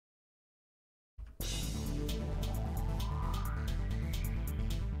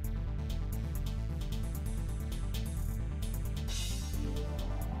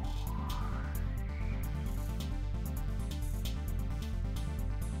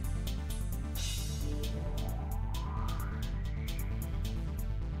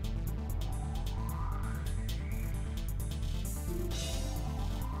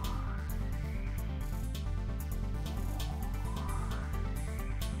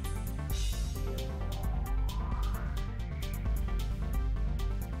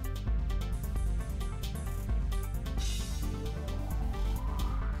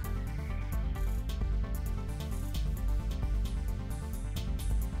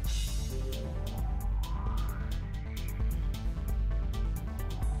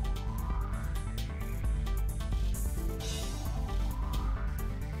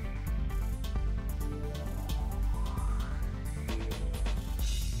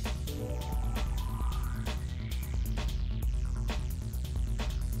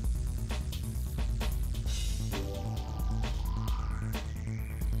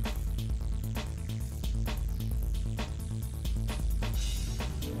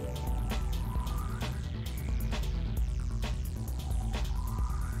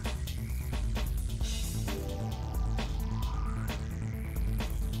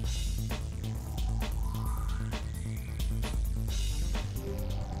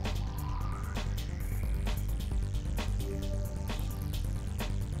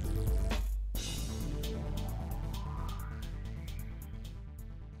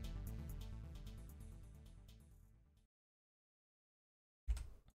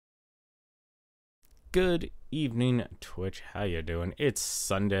Good evening, Twitch. How you doing? It's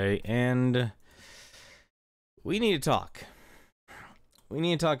Sunday, and we need to talk. We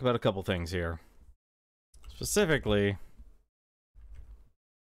need to talk about a couple things here. Specifically,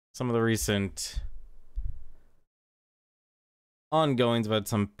 some of the recent ongoings about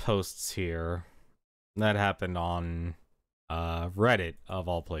some posts here that happened on Reddit, of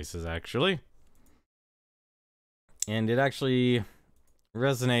all places, actually. And it actually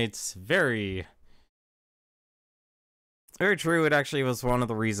resonates very true. It actually was one of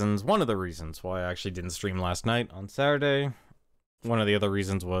the reasons why I actually didn't stream last night on Saturday. One of the other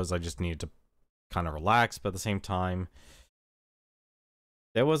reasons was I just needed to kind of relax, but at the same time,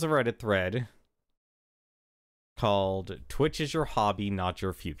 there was a Reddit thread called "Twitch is your hobby, not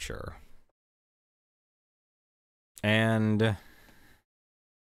your future." And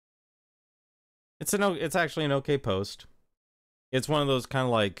it's actually an okay post. It's one of those kind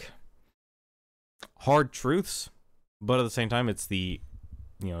of like hard truths, but at the same time, it's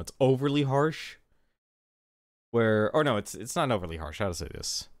it's overly harsh. It's not overly harsh. How to say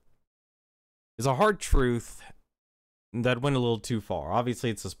this? It's a hard truth that went a little too far. Obviously,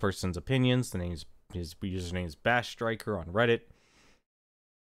 it's this person's opinions. His username is Bash Striker on Reddit,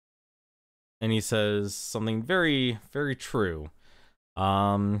 and he says something very, very true.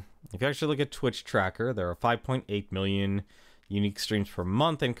 If you actually look at Twitch Tracker, there are 5.8 million unique streams per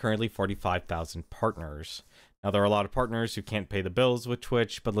month and currently 45,000 partners. Now, there are a lot of partners who can't pay the bills with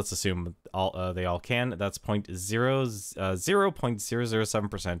Twitch, but let's assume they all can. That's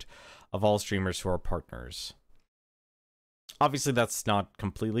 0.007% of all streamers who are partners. Obviously, that's not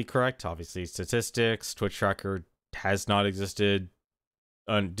completely correct. Obviously, statistics, Twitch Tracker has not existed,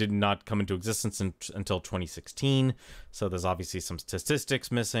 did not come into existence until 2016, so there's obviously some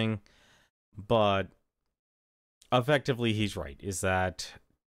statistics missing. But effectively, he's right, is that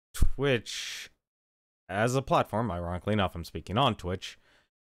Twitch as a platform, ironically enough, I'm speaking on Twitch,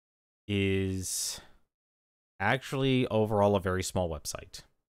 is actually overall a very small website.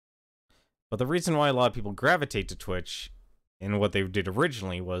 But the reason why a lot of people gravitate to Twitch and what they did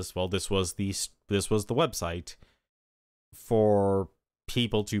originally was, well, this was the website for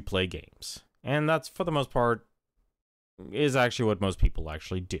people to play games. And that's, for the most part, is actually what most people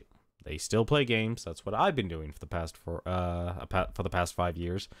actually do. They still play games. That's what I've been doing for the past 5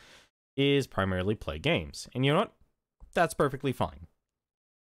 years. Is primarily play games. And you know what? That's perfectly fine.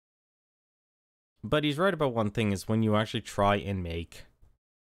 But he's right about one thing, is when you actually try and make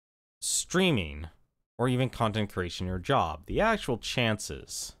streaming or even content creation your job, the actual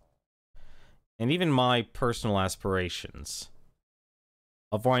chances, and even my personal aspirations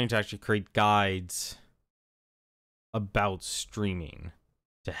of wanting to actually create guides about streaming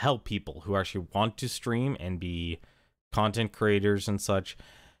to help people who actually want to stream and be content creators and such,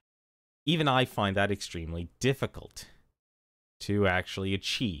 even I find that extremely difficult to actually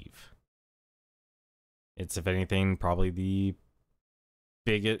achieve. It's, if anything, probably the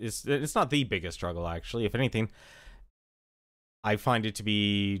biggest... It's not the biggest struggle, actually. If anything, I find it to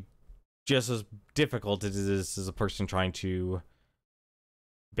be just as difficult as it is as a person trying to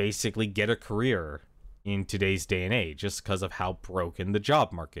basically get a career in today's day and age, just because of how broken the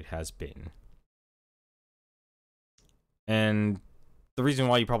job market has been. And the reason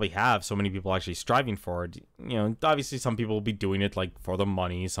why you probably have so many people actually striving for it, obviously some people will be doing it like for the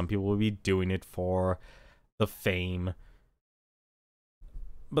money, some people will be doing it for the fame.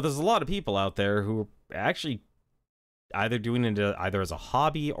 But there's a lot of people out there who are actually either doing it either as a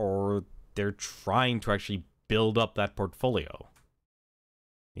hobby or they're trying to actually build up that portfolio.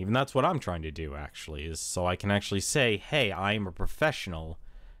 Even that's what I'm trying to do, actually, is so I can actually say, hey, I'm a professional.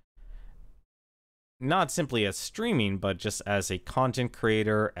 Not simply as streaming, but just as a content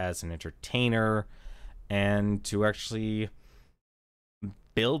creator, as an entertainer, and to actually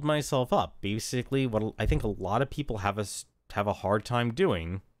build myself up. Basically, what I think a lot of people have a hard time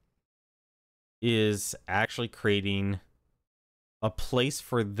doing is actually creating a place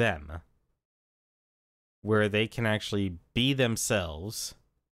for them where they can actually be themselves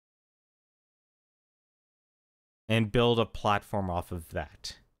and build a platform off of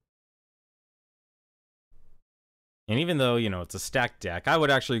that. And even though, it's a stacked deck, I would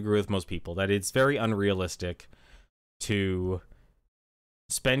actually agree with most people that it's very unrealistic to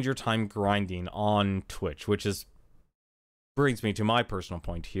spend your time grinding on Twitch, which brings me to my personal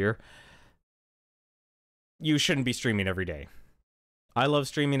point here. You shouldn't be streaming every day. I love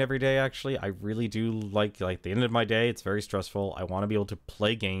streaming every day, actually. I really do like the end of my day. It's very stressful. I want to be able to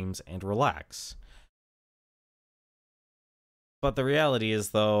play games and relax. But the reality is,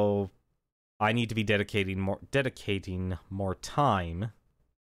 though, I need to be dedicating more time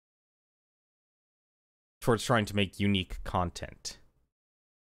towards trying to make unique content.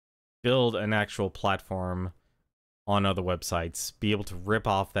 Build an actual platform on other websites, be able to rip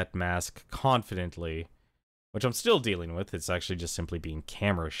off that mask confidently, which I'm still dealing with. It's actually just simply being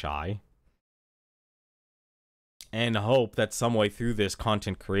camera shy. And hope that some way through this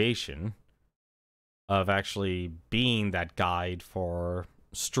content creation of actually being that guide for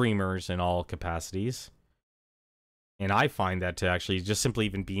streamers in all capacities. And I find that to actually just simply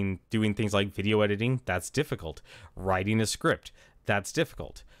even doing things like video editing, that's difficult. Writing a script, that's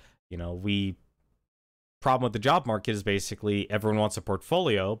difficult. You know, problem with the job market is basically everyone wants a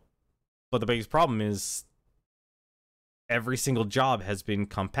portfolio, but the biggest problem is every single job has been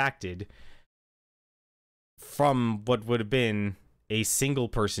compacted from what would have been a single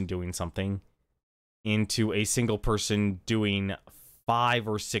person doing something into a single person doing 5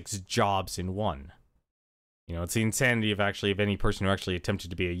 or 6 jobs in one. You know, it's the insanity of any person who actually attempted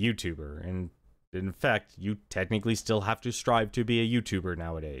to be a YouTuber. And in fact, you technically still have to strive to be a YouTuber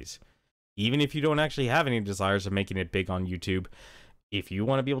nowadays. Even if you don't actually have any desires of making it big on YouTube, if you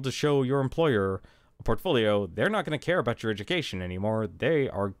want to be able to show your employer a portfolio, they're not going to care about your education anymore. They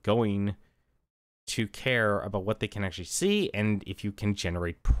are going to care about what they can actually see and if you can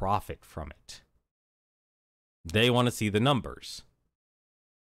generate profit from it. They want to see the numbers.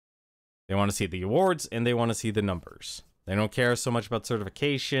 They want to see the awards and they want to see the numbers. They don't care so much about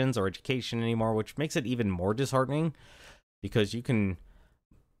certifications or education anymore, which makes it even more disheartening because you can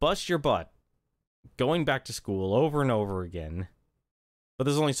bust your butt going back to school over and over again, but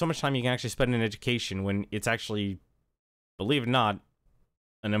there's only so much time you can actually spend in education when it's actually, believe it or not,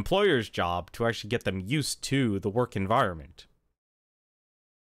 an employer's job to actually get them used to the work environment.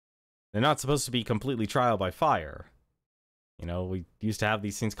 They're not supposed to be completely trial by fire. You know, we used to have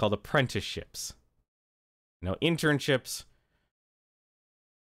these things called apprenticeships. You know, internships,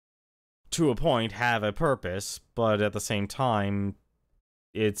 to a point, have a purpose, but at the same time,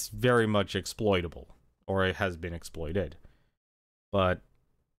 it's very much exploitable, or it has been exploited. But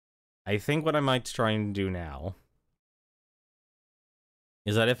I think what I might try and do now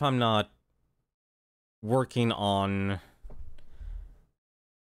is that if I'm not working on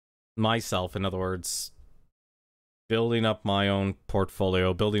myself, in other words, building up my own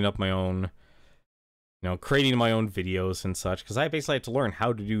portfolio, building up my own, you know, creating my own videos and such, because I basically had to learn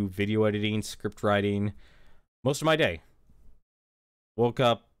how to do video editing, script writing, most of my day. Woke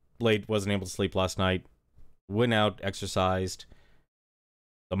up late, wasn't able to sleep last night, went out, exercised.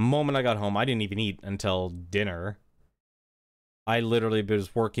 The moment I got home, I didn't even eat until dinner. I literally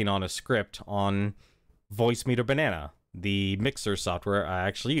was working on a script on Voicemeeter Banana, the mixer software I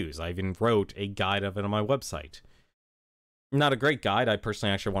actually use. I even wrote a guide of it on my website. Not a great guide. I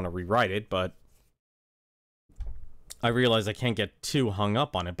personally actually want to rewrite it, but I realize I can't get too hung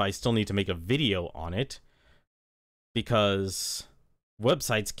up on it, but I still need to make a video on it because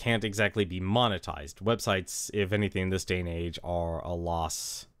websites can't exactly be monetized. Websites, if anything, in this day and age, are a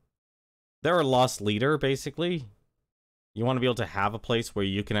loss. They're a loss leader, basically. You want to be able to have a place where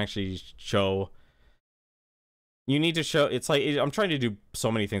you can actually show... You need to show... It's like, I'm trying to do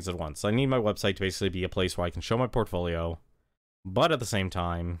so many things at once. I need my website to basically be a place where I can show my portfolio, but at the same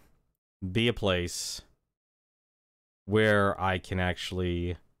time, be a place where I can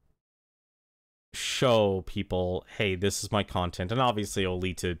actually show people, hey, this is my content, and obviously it'll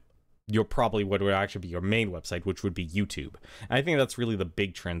lead to probably what would actually be your main website, which would be YouTube. And I think that's really the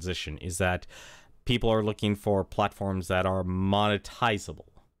big transition, is that people are looking for platforms that are monetizable,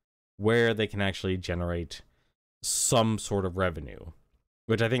 where they can actually generate some sort of revenue,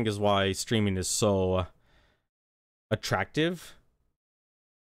 which I think is why streaming is so attractive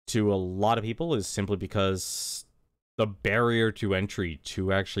to a lot of people, is simply because the barrier to entry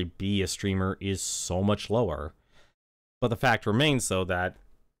to actually be a streamer is so much lower. But the fact remains, though, that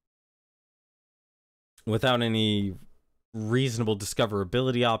without any reasonable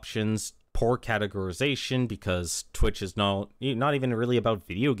discoverability options, poor categorization, because Twitch is not even really about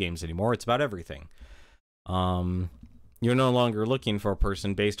video games anymore, it's about everything. You're no longer looking for a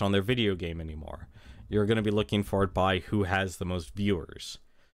person based on their video game anymore. You're going to be looking for it by who has the most viewers.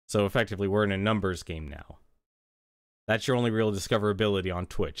 So effectively, we're in a numbers game now. That's your only real discoverability on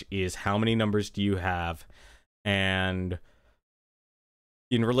Twitch, is how many numbers do you have, and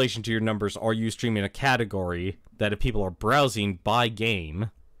in relation to your numbers, are you streaming a category that if people are browsing by game,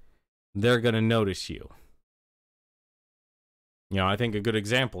 they're going to notice you. You know, I think a good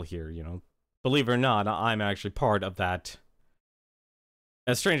example here, you know, believe it or not, I'm actually part of that.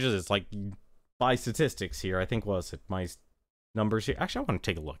 As strange as it's, like, by statistics here, I think, was it my numbers here? Actually, I want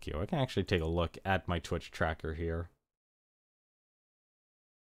to take a look here. I can actually take a look at my Twitch tracker here.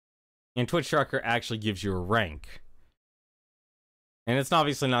 And Twitch Tracker actually gives you a rank. And it's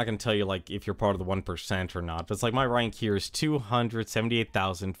obviously not going to tell you, like, if you're part of the 1% or not. But it's like, my rank here is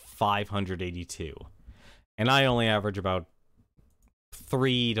 278,582. And I only average about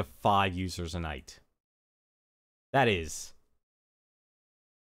 3 to 5 users a night. That is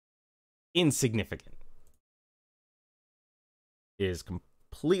insignificant. It is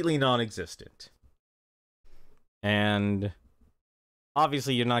completely non-existent. And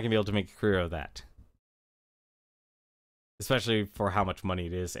obviously you're not going to be able to make a career of that. Especially for how much money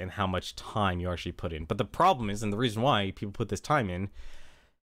it is and how much time you actually put in. But the problem is, and the reason why people put this time in,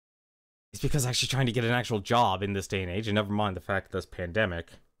 is because actually trying to get an actual job in this day and age, and never mind the fact that this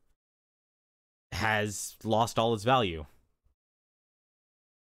pandemic has lost all its value.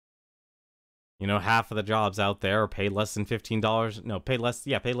 You know, half of the jobs out there are paid less than $15. No, paid less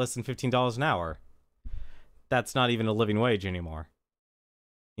than $15 an hour. That's not even a living wage anymore.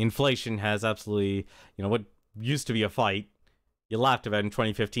 Inflation has absolutely, you know, what used to be a fight, you laughed about in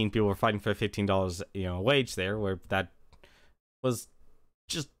 2015, people were fighting for $15, you know, wage there, where that was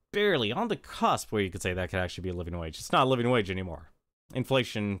just barely on the cusp where you could say that could actually be a living wage. It's not a living wage anymore.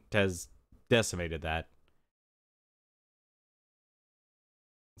 Inflation has decimated that.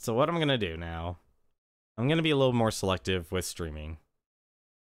 So what I'm going to do now, I'm going to be a little more selective with streaming.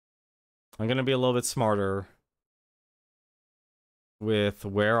 I'm going to be a little bit smarter with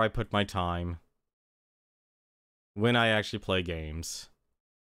where I put my time, when I actually play games,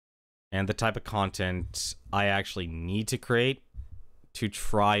 and the type of content I actually need to create to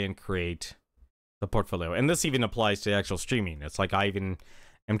try and create the portfolio. And this even applies to actual streaming. It's like I even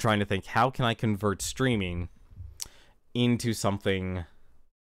am trying to think, how can I convert streaming into something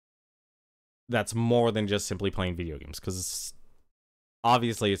that's more than just simply playing video games? Because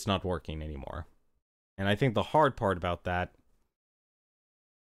obviously it's not working anymore. And I think the hard part about that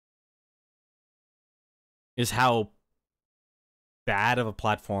is how bad of a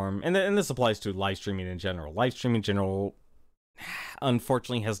platform, and this applies to live streaming in general. Live streaming in general,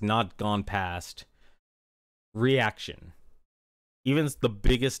 unfortunately, has not gone past reaction. Even the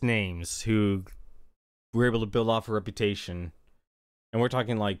biggest names who were able to build off a reputation, and we're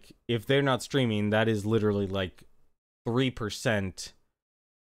talking like, if they're not streaming, that is literally like 3%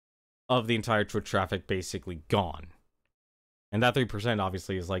 of the entire Twitch traffic basically gone. And that 3%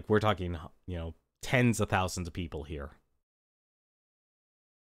 obviously is like, we're talking, you know, tens of thousands of people here.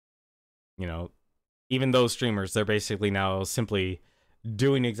 You know, even those streamers, they're basically now simply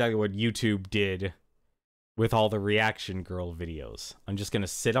doing exactly what YouTube did with all the reaction girl videos. I'm just going to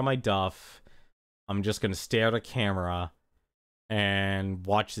sit on my duff. I'm just going to stare at a camera and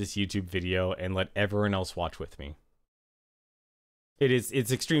watch this YouTube video and let everyone else watch with me.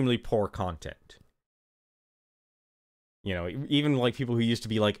 It's extremely poor content. You know, even like people who used to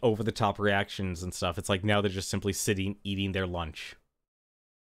be like over the top reactions and stuff, it's like now they're just simply sitting, eating their lunch.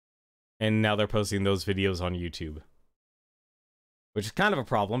 And now they're posting those videos on YouTube. Which is kind of a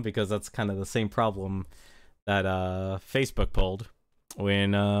problem, because that's kind of the same problem that Facebook pulled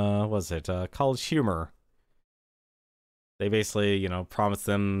when, College Humor. They basically, you know, promised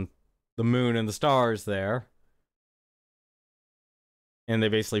them the moon and the stars there. And they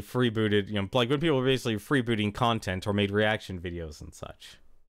basically freebooted, you know, like when people were basically freebooting content or made reaction videos and such.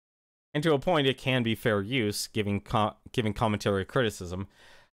 And to a point, it can be fair use, giving commentary or criticism.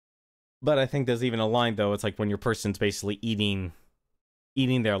 But I think there's even a line, though. It's like when your person's basically eating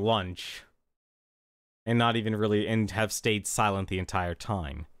their lunch and not even really, and have stayed silent the entire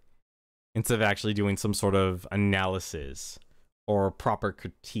time, instead of actually doing some sort of analysis or proper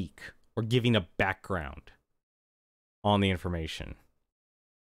critique or giving a background on the information.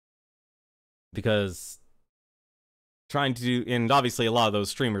 Because trying to do, and obviously a lot of those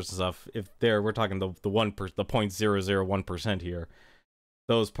streamers and stuff, if we're talking the 0.001% here,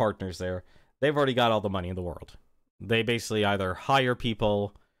 those partners there, they've already got all the money in the world. They basically either hire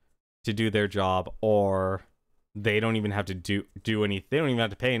people to do their job, or they don't even have to do anything. They don't even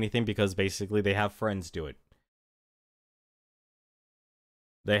have to pay anything, because basically they have friends do it.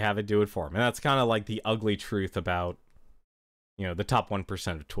 They have it do it for them. And that's kind of like the ugly truth about, you know, the top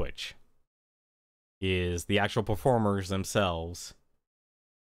 1% of Twitch. Is the actual performers themselves,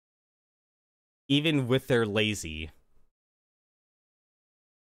 even with their lazy,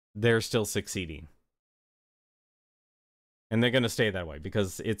 they're still succeeding. And they're going to stay that way,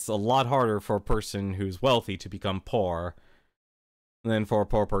 because it's a lot harder for a person who's wealthy to become poor than for a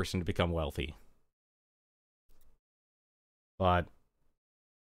poor person to become wealthy. But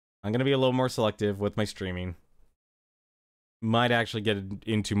I'm going to be a little more selective with my streaming. Might actually get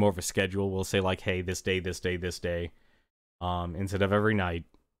into more of a schedule. We'll say like, hey, this day, instead of every night.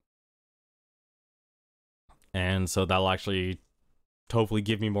 And so that'll actually hopefully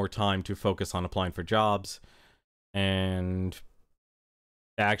give me more time to focus on applying for jobs and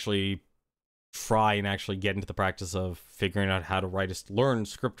actually try and actually get into the practice of figuring out how to learn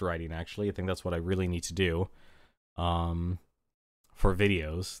script writing. Actually, I think that's what I really need to do for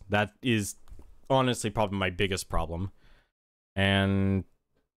videos. That is honestly probably my biggest problem. And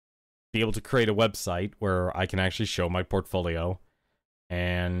be able to create a website where I can actually show my portfolio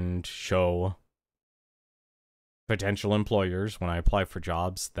and show potential employers when I apply for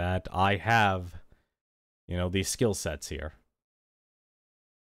jobs that I have, you know, these skill sets here.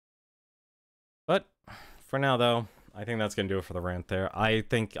 But for now, though, I think that's going to do it for the rant there. I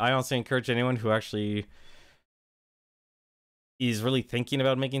honestly encourage anyone who actually is really thinking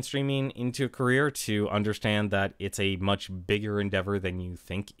about making streaming into a career to understand that it's a much bigger endeavor than you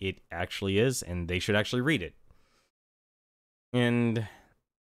think it actually is, and they should actually read it. And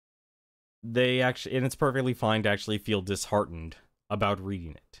it's perfectly fine to actually feel disheartened about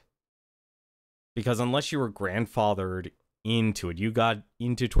reading it. Because unless you were grandfathered into it, you got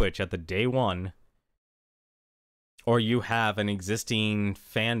into Twitch at the day one, or you have an existing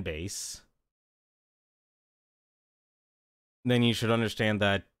fan base, then you should understand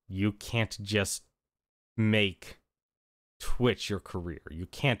that you can't just make Twitch your career. You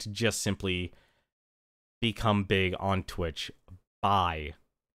can't just simply become big on Twitch by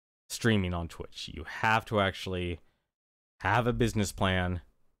streaming on Twitch. You have to actually have a business plan,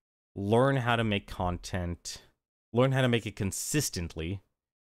 learn how to make content, learn how to make it consistently,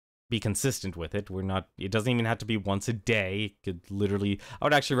 be consistent with it. It doesn't even have to be once a day. It could literally, I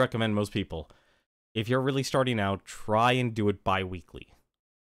would actually recommend most people, if you're really starting out, try and do it bi-weekly.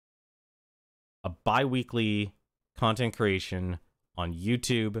 A bi-weekly content creation on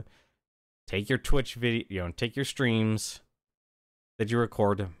YouTube. Take your Twitch video, take your streams that you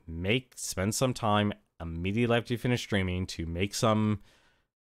record, spend some time immediately after you finish streaming to make some,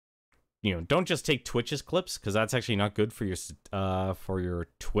 don't just take Twitch's clips, because that's actually not good for your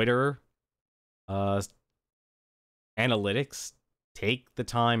Twitter analytics. Take the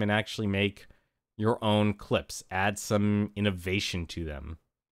time and actually make your own clips. Add some innovation to them.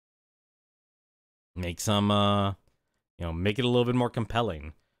 Make some, make it a little bit more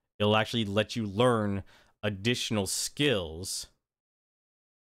compelling. It'll actually let you learn additional skills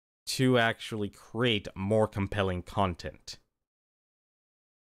to actually create more compelling content.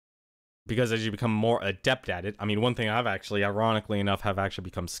 Because as you become more adept at it, I mean, one thing I've actually, ironically enough, have actually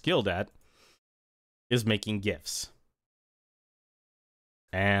become skilled at is making GIFs.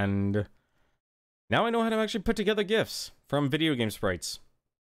 And now I know how to actually put together GIFs from video game sprites.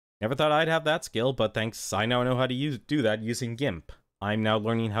 Never thought I'd have that skill, but thanks, I now know how to do that using GIMP. I'm now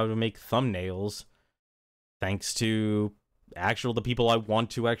learning how to make thumbnails thanks to the people I want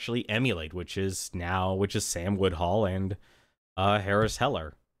to actually emulate, which is Sam Woodhall and Harris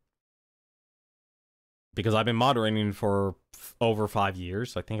Heller. Because I've been moderating for over 5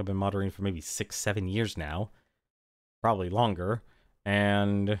 years. I think I've been moderating for maybe 6-7 years now. Probably longer.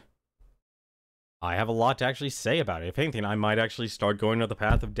 And I have a lot to actually say about it. If anything, I might actually start going to the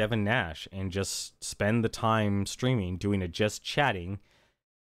path of Devin Nash and just spend the time streaming, doing it, just chatting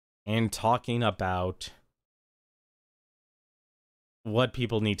and talking about what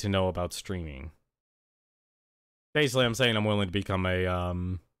people need to know about streaming. Basically, I'm saying I'm willing to become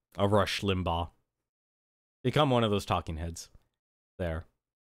a Rush Limbaugh. Become one of those talking heads there.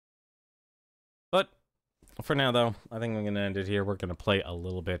 But for now, though, I think I'm going to end it here. We're going to play a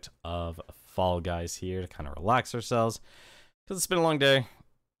little bit of Fall Guys here to kind of relax ourselves, because it's been a long day.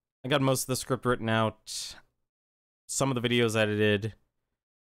 I got most of the script written out, some of the videos edited,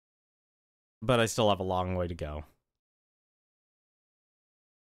 but I still have a long way to go.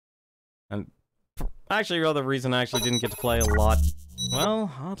 And actually, the other reason I actually didn't get to play a lot,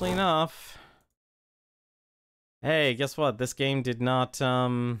 well, oddly enough, hey, guess what? This game did not,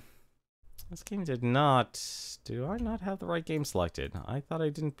 do I not have the right game selected? I thought I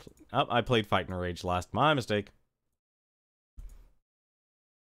didn't, I played Fight and Rage last, my mistake.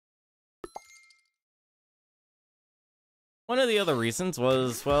 One of the other reasons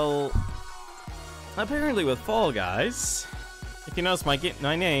was, well, apparently with Fall Guys, if you notice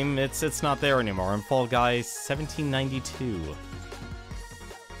my name, it's not there anymore. I'm Fall Guys 1792.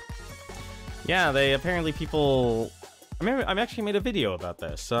 Yeah, people... I actually made a video about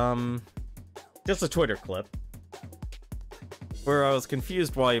this. Just a Twitter clip. Where I was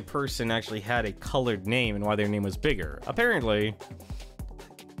confused why a person actually had a colored name and why their name was bigger. Apparently,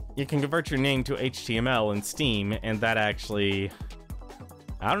 you can convert your name to HTML in Steam, and that actually...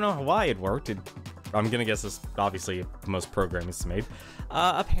 I don't know why it worked. I'm gonna guess this, obviously, most programming is made.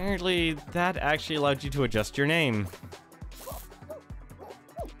 Apparently, that actually allowed you to adjust your name.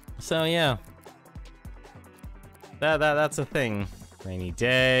 So, yeah. That's a thing. Rainy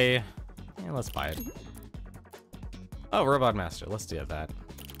day. Yeah, let's buy it. Oh, Robot Master. Let's do that.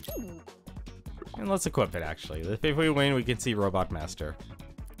 And let's equip it, actually. If we win, we can see Robot Master.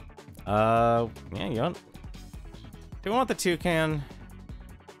 Yeah, you want... Do we want the toucan?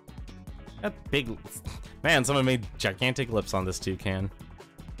 That big... Man, someone made gigantic lips on this toucan.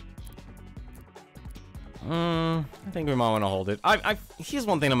 I think we might want to hold it. Here's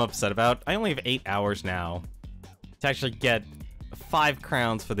one thing I'm upset about. I only have 8 hours now to actually get 5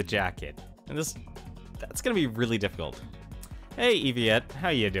 crowns for the jacket. And that's gonna be really difficult. Hey, Eviette, how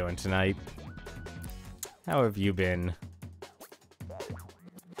you doing tonight? How have you been?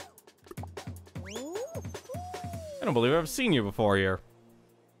 I don't believe I've seen you before here.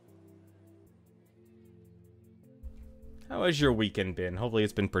 How has your weekend been? Hopefully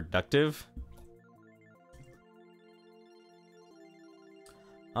it's been productive.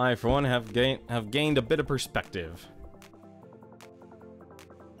 I, for one, have gained a bit of perspective.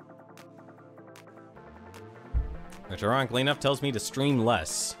 Which, ironically enough, tells me to stream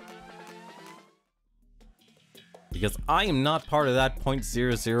less. Because I am not part of that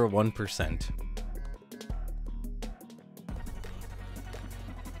 0.001%.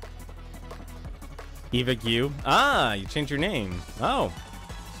 Eva Q. Ah, you changed your name. Oh,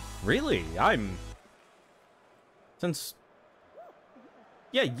 really? Since...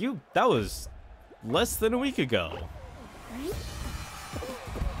 Yeah, that was less than a week ago.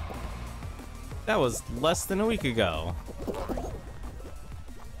 That was less than a week ago.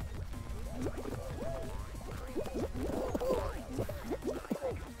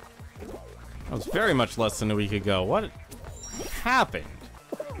 That was very much less than a week ago. What happened?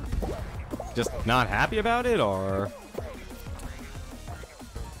 Just not happy about it, or...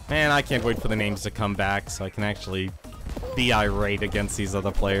 Man, I can't wait for the names to come back so I can actually be irate against these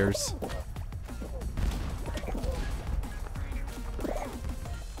other players.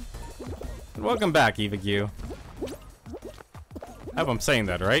 Welcome back, Eva Q. I hope I'm saying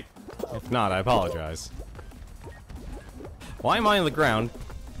that right. If not, I apologize. Why am I on the ground?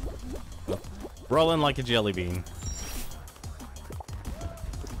 Rolling like a jelly bean.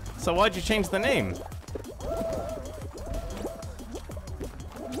 So why'd you change the name?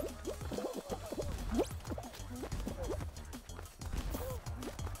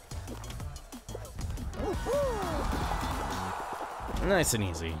 Nice and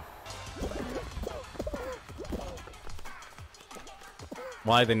easy.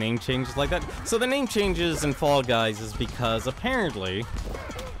 Why the name changes like that? So the name changes in Fall Guys is because apparently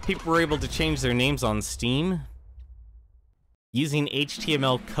people were able to change their names on Steam using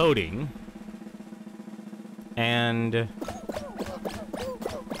HTML coding, and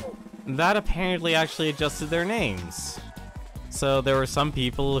that apparently actually adjusted their names. So there were some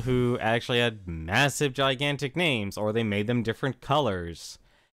people who actually had massive, gigantic names, or they made them different colors.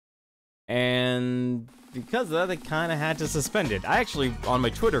 And because of that, they kind of had to suspend it. I actually, on my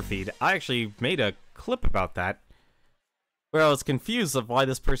Twitter feed, I actually made a clip about that, where I was confused of why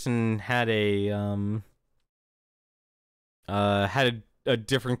this person had a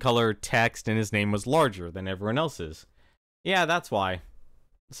different color text and his name was larger than everyone else's. Yeah, that's why.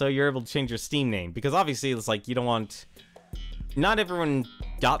 So you're able to change your Steam name, because obviously it's like you don't want... Not everyone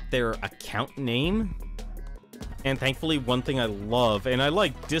got their account name, and thankfully one thing I love, and I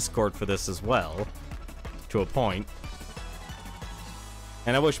like Discord for this as well, to a point,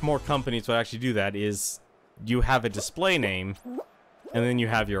 and I wish more companies would actually do that, is you have a display name, and then you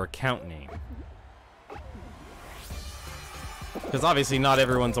have your account name. Because obviously not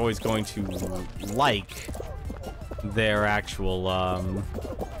everyone's always going to like their actual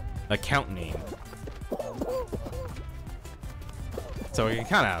account name. So it can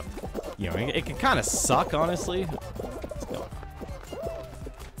kind of, you know, it can kind of suck, honestly. What's going on?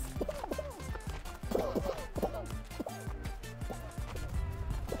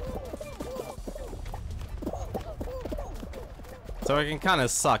 So it can kind of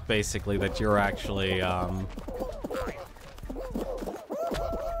suck, basically, that you're actually,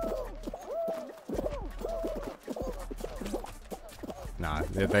 Nah,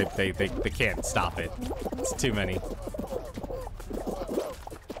 they can't stop it. It's too many.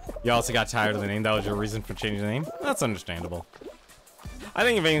 You also got tired of the name. That was your reason for changing the name? That's understandable. I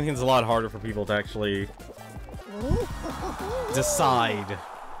think if anything, it's a lot harder for people to actually decide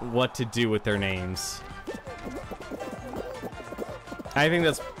what to do with their names. I think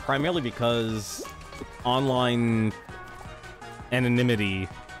that's primarily because online anonymity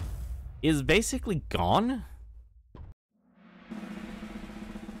is basically gone.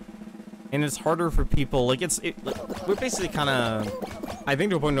 And it's harder for people, like, we're basically kind of, I think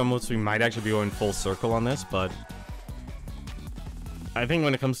to a point almost we might actually be going full circle on this, but I think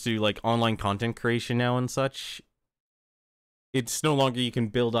when it comes to, like, online content creation now and such, it's no longer you can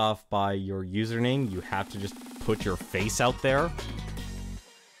build off by your username, you have to just put your face out there.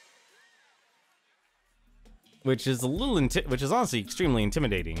 Which is a little, which is honestly extremely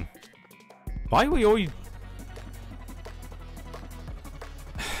intimidating. Why do we always...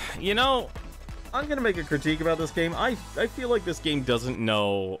 You know, I'm gonna make a critique about this game. I feel like this game doesn't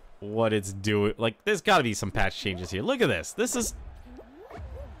know what it's doing. Like, there's gotta be some patch changes here. Look at this. This is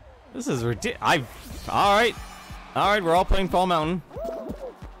ridiculous. Alright, we're all playing Fall Mountain.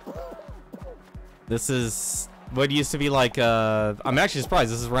 This is what used to be like, I'm actually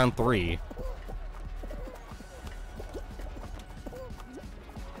surprised. This is round 3.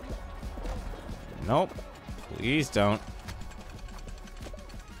 Nope. Please don't.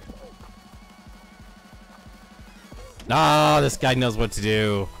 Ah, this guy knows what to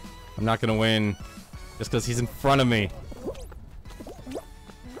do. I'm not gonna win just because he's in front of me.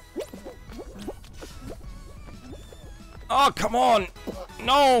 Oh, come on!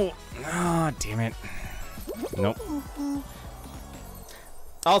 No! Ah, damn it. Nope.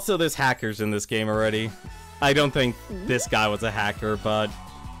 Also, there's hackers in this game already. I don't think this guy was a hacker, but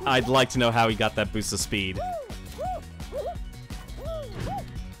I'd like to know how he got that boost of speed.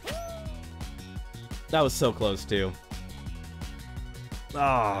 That was so close, too.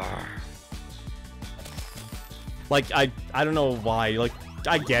 Ah. Like, I don't know why. Like,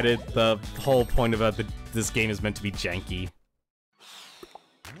 I get it. The whole point about this game is meant to be janky.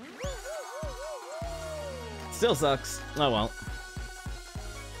 Still sucks. Oh well.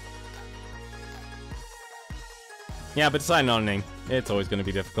 Yeah, but deciding on a name, it's always going to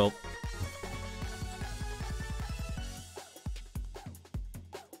be difficult.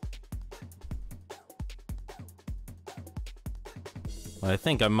 What I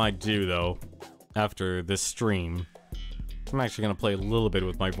think I might do, though, after this stream, I'm actually going to play a little bit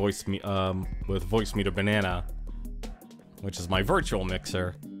with my voice meter banana, which is my virtual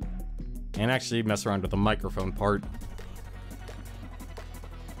mixer, and actually mess around with the microphone part.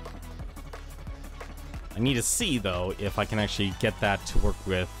 I need to see, though, if I can actually get that to work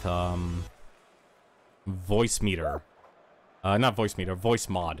with voice meter. Not voice meter, voice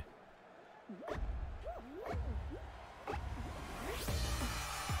mod.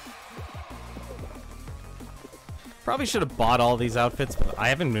 Probably should have bought all these outfits, but I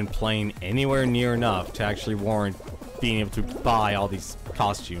haven't been playing anywhere near enough to actually warrant being able to buy all these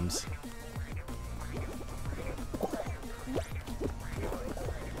costumes.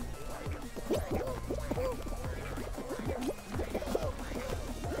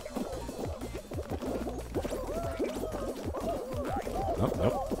 Oh,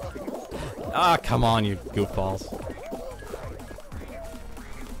 nope. Ah, come on, you goofballs.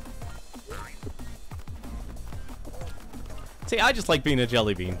 See, I just like being a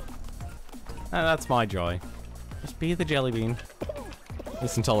jelly bean. That's my joy. Just be the jelly bean. At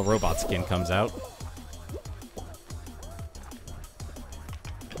least until a robot skin comes out.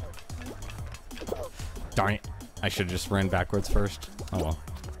 Darn it. I should have just ran backwards first. Oh well.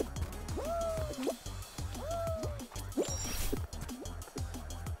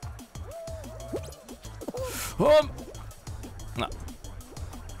 No.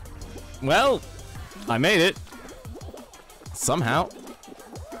 Well, I made it. Somehow.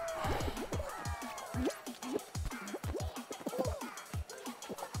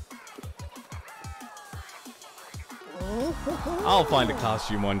 I'll find a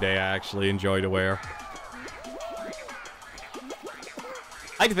costume one day I actually enjoy to wear.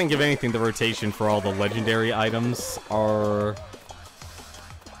 I think, if anything, the rotation for all the legendary items are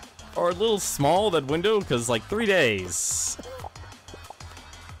a little small, that window, because, like, 3 days.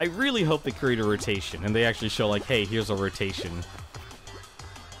 I really hope they create a rotation, and they actually show, like, hey, here's a rotation.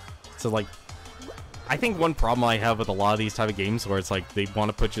 So, like, I think one problem I have with a lot of these type of games where it's like, they want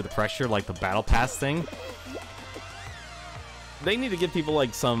to put you the pressure, like the Battle Pass thing. They need to give people,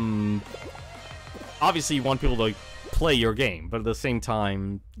 like, some... Obviously, you want people to play your game, but at the same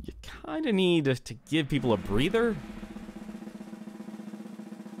time, you kind of need to give people a breather.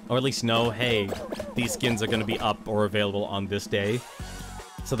 Or at least know, hey, these skins are going to be up or available on this day.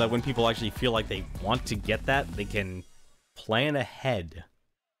 So that when people actually feel like they want to get that, they can plan ahead.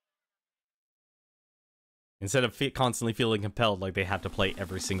 Instead of constantly feeling compelled like they have to play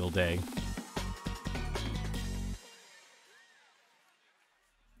every single day.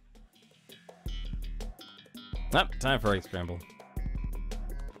 Ah, time for a scramble.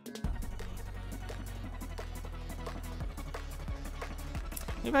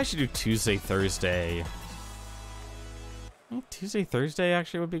 Maybe I should do Tuesday, Thursday. I think Tuesday, Thursday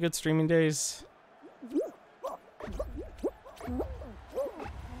actually would be good streaming days.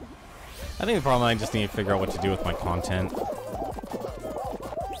 I think the problem I just need to figure out what to do with my content.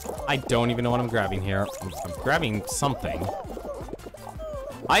 I don't even know what I'm grabbing here. I'm grabbing something.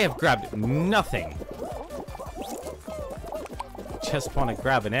 I have grabbed nothing. Just want to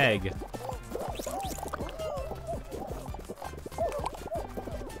grab an egg.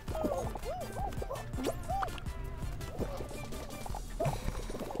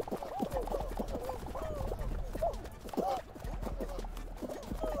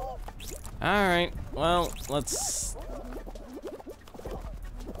 Alright, well, let's...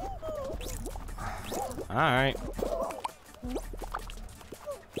 Alright.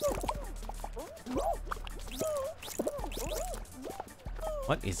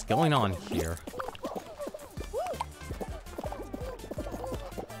 What is going on here?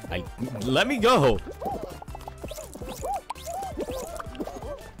 Let me go!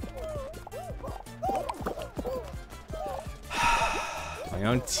 My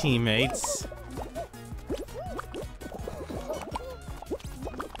own teammates.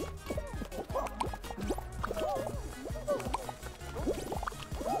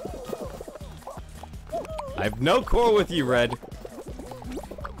 I have no core with you, Red.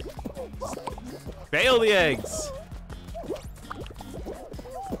 Bail the eggs.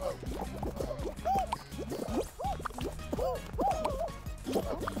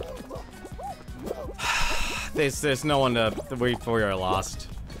 There's no one to wait for. You're lost.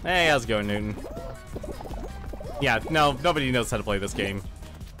 Hey, how's it going, Newton? Yeah, no, nobody knows how to play this game.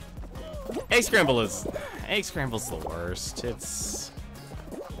 Egg Scramble's the worst. It's...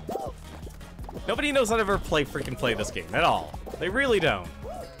 Nobody knows how to ever freaking play this game at all. They really don't.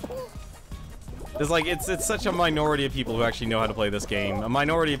 There's like, it's such a minority of people who actually know how to play this game. A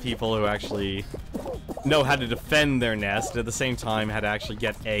minority of people who actually know how to defend their nest, at the same time how to actually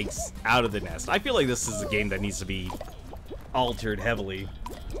get eggs out of the nest. I feel like this is a game that needs to be altered heavily.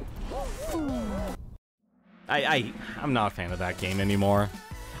 I'm not a fan of that game anymore.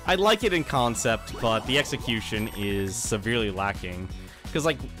 I like it in concept, but the execution is severely lacking. Because,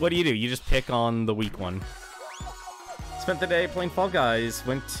 like, what do? You just pick on the weak one. Spent the day playing Fall Guys.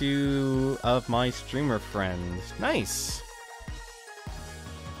 Went to of my streamer friends. Nice.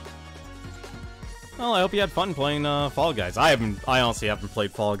 Well, I hope you had fun playing Fall Guys. I honestly haven't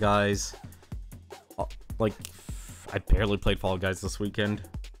played Fall Guys. Like, I barely played Fall Guys this weekend.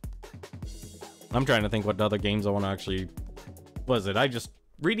 I'm trying to think what other games I want to actually... What is it?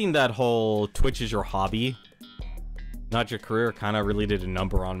 Reading that whole Twitch is your hobby, not your career, kind of really did a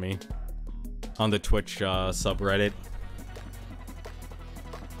number on me. On the Twitch subreddit.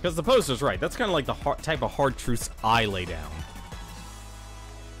 Because the poster's right. That's kind of like the type of hard truths I lay down.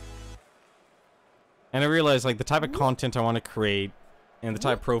 And I realized, like, the type of content I want to create and the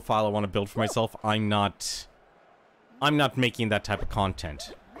type of profile I want to build for myself, I'm not making that type of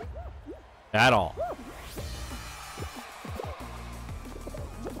content. At all.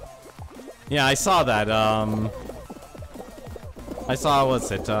 Yeah, I saw that, I saw,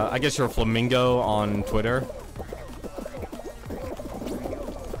 what's it, I guess you're a flamingo on Twitter.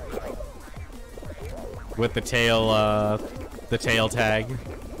 With the tail tag.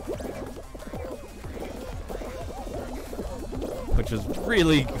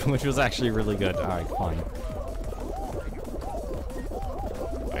 Which was actually really good. Alright, fine.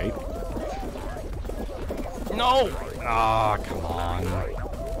 Wait. No! Ah, oh, come on.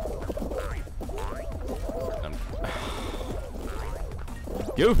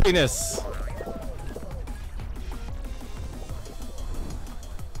 Goofiness!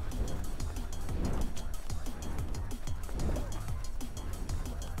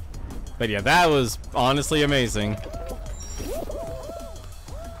 But yeah, that was honestly amazing.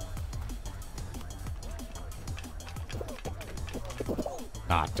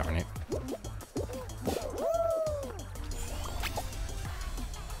 Ah, darn it.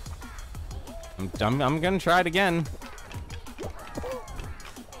 I'm gonna try it again.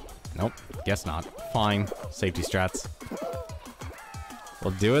 Nope, guess not. Fine. Safety strats.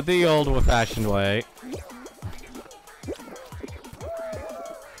 We'll do it the old-fashioned way.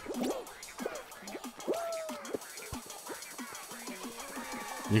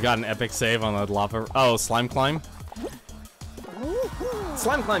 You got an epic save on the lava... Oh, Slime Climb?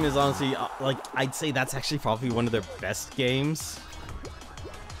 Slime Climb is honestly, like, I'd say that's actually probably one of their best games.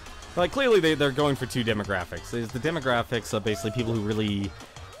 Like, clearly they're going for two demographics. There's the demographics of basically people who really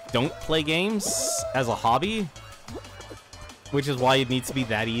don't play games as a hobby, which is why it needs to be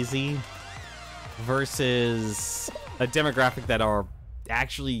that easy, versus a demographic that are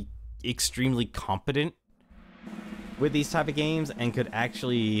actually extremely competent with these type of games and could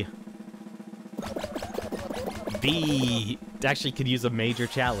actually could use a major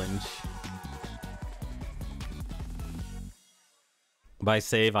challenge. By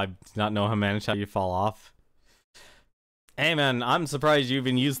save, I do not know how managed how you fall off. Hey man, I'm surprised you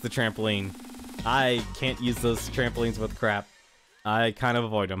even used the trampoline. I can't use those trampolines with crap. I kind of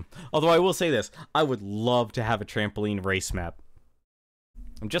avoid them. Although I will say this, I would love to have a trampoline race map.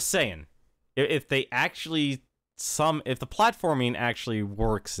 I'm just saying, if they actually if the platforming actually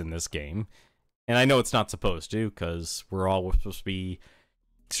works in this game, and I know it's not supposed to, because we're all supposed to be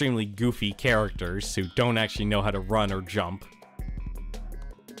extremely goofy characters who don't actually know how to run or jump.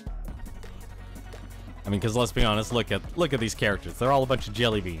 I mean, because let's be honest, look at these characters. They're all a bunch of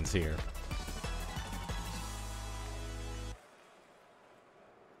jelly beans here.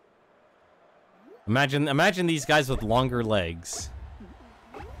 Imagine these guys with longer legs.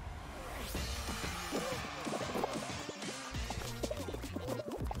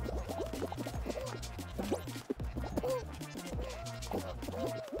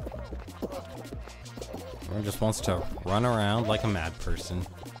 Everyone just wants to run around like a mad person.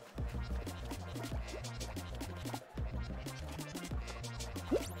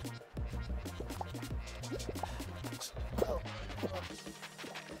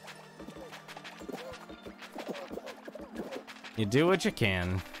 You do what you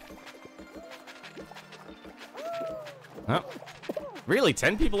can. Oh, really?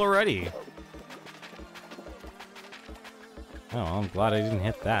 10 people already? Oh, I'm glad I didn't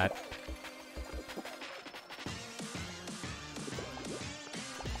hit that.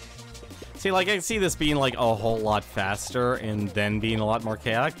 See, like, I see this being, like, a whole lot faster and then being a lot more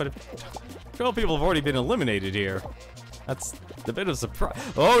chaotic, but 12 people have already been eliminated here. That's a bit of a surprise.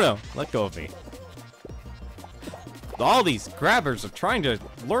 Oh, no. Let go of me. All these grabbers are trying to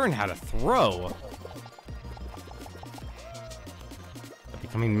learn how to throw. They're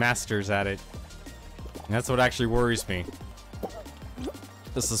becoming masters at it. And that's what actually worries me.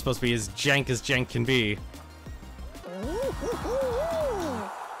 This is supposed to be as jank can be.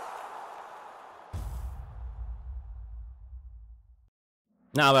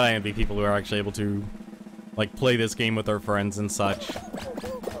 Now that I envy people who are actually able to, like, play this game with their friends and such.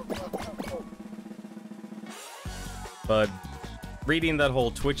 But reading that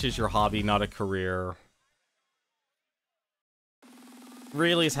whole Twitch is your hobby, not a career,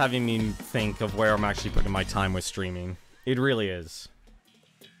 really is having me think of where I'm actually putting my time with streaming. It really is.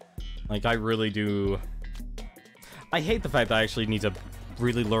 Like, I really do. I hate the fact that I actually need to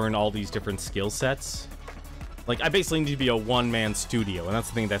really learn all these different skill sets. Like, I basically need to be a one-man studio, and that's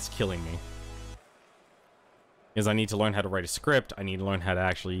the thing that's killing me. Is I need to learn how to write a script, I need to learn how to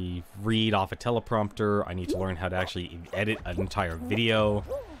actually read off a teleprompter, I need to learn how to actually edit an entire video,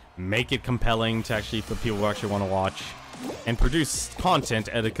 make it compelling to actually, for people who actually want to watch, and produce content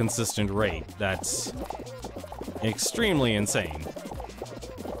at a consistent rate. That's extremely insane.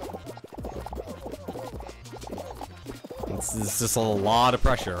 It's just a lot of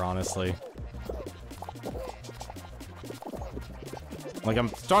pressure, honestly. Like, I'm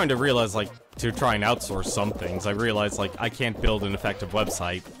starting to realize, like, to try and outsource some things, I realize, like, I can't build an effective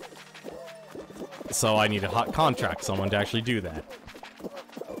website. So I need to contract someone to actually do that.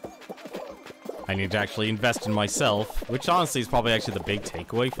 I need to actually invest in myself, which honestly is probably actually the big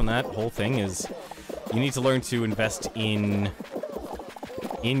takeaway from that whole thing, is you need to learn to invest in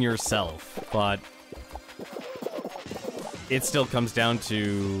yourself, but it still comes down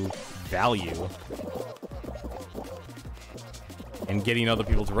to value. And getting other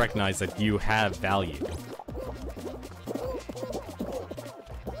people to recognize that you have value.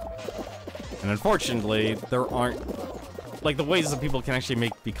 And unfortunately, there aren't... Like, the ways that people can actually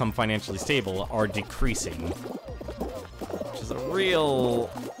become financially stable are decreasing. Which is a real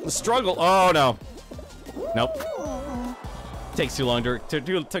struggle. Oh, no. Nope. Takes too long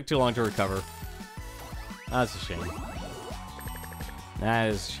took too long to recover. That's a shame. That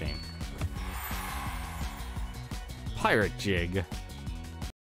is a shame. Pirate jig.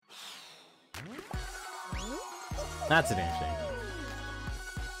 That's a damn shame.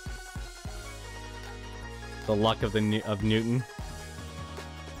 The luck of Newton.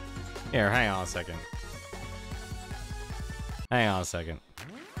 Here, hang on a second. Hang on a second.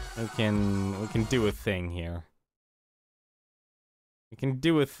 We can do a thing here. We can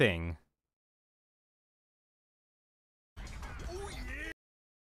do a thing.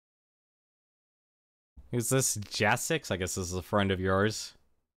 Who's this? Jasix? I guess this is a friend of yours.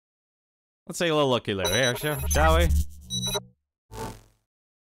 Let's take a little looky there. Here, shall we?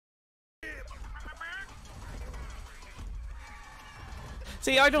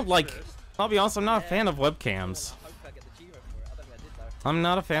 See, I don't like... I'll be honest, I'm not a fan of webcams. I'm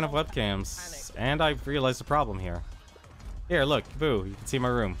not a fan of webcams. And I realized the problem here. Here, look, boo, you can see my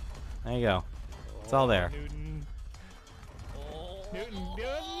room. There you go. It's all there. Newton. Newton.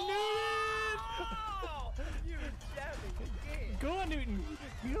 Go on, Newton.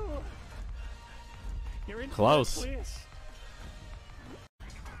 Go. You're in Close.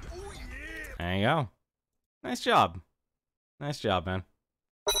 There you go. Nice job. Nice job, man.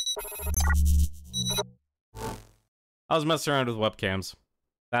 I was messing around with webcams.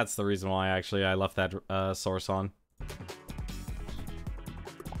 That's the reason why, actually, I left that source on.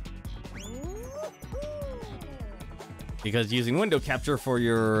 Because using window capture for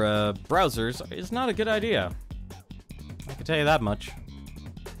your browsers is not a good idea. I can tell you that much.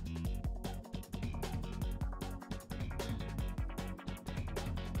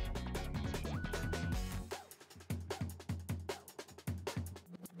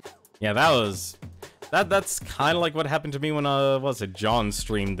 Yeah, that's kind of like what happened to me when what was it, John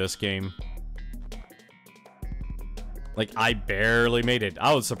streamed this game. Like, I barely made it.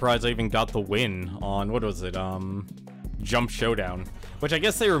 I was surprised I even got the win on, what was it, Jump Showdown, which I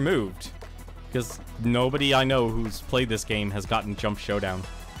guess they removed, because nobody I know who's played this game has gotten Jump Showdown.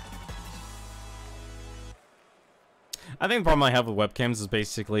 I think the problem I have with webcams is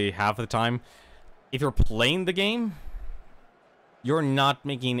basically half the time, if you're playing the game, you're not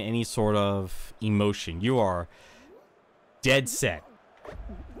making any sort of emotion. You are dead set,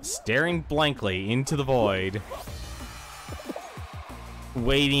 staring blankly into the void,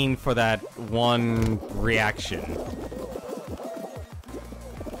 waiting for that one reaction.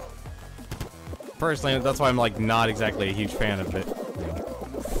 Personally, that's why I'm like not exactly a huge fan of it.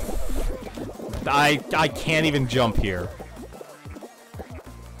 I can't even jump here.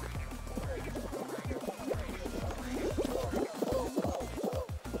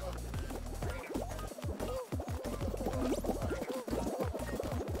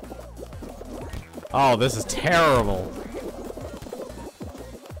 Oh, this is terrible.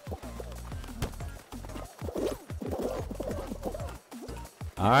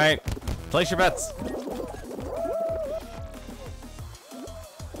 Alright, place your bets.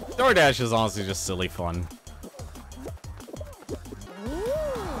 DoorDash is honestly just silly fun.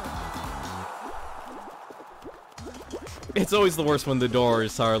 It's always the worst when the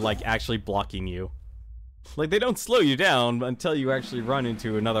doors are, like, actually blocking you. Like, they don't slow you down until you actually run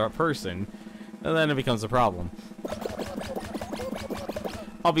into another person, and then it becomes a problem.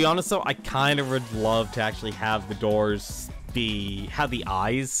 I'll be honest though, I kind of would love to actually have the doors have the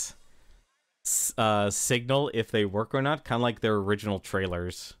eyes signal if they work or not, kind of like their original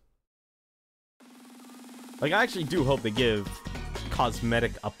trailers. Like, I actually do hope they give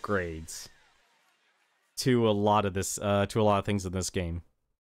cosmetic upgrades to a lot of this, to a lot of things in this game.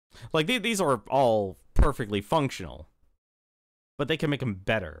 Like, these are all perfectly functional, but they can make them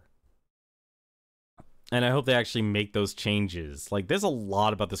better. And I hope they actually make those changes. Like, there's a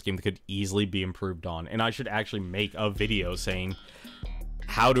lot about this game that could easily be improved on, and I should actually make a video saying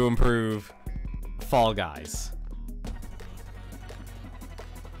how to improve Fall Guys.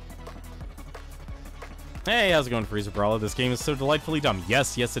 Hey, how's it going, Freezer Brawler? This game is so delightfully dumb.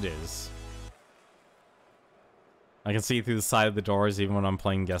 Yes, yes it is. I can see through the side of the doors even when I'm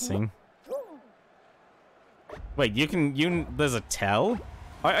playing guessing. Wait, there's a tell?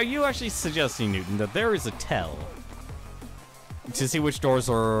 Are you actually suggesting, Newton, that there is a tell to see which doors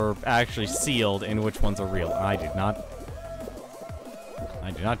are actually sealed and which ones are real? I did not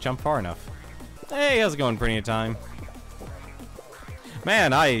jump far enough. Hey, how's it going, Pretty of Time?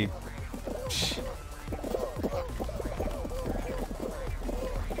 Man,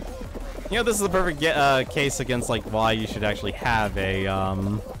 you know, this is the perfect case against, like, why you should actually have a,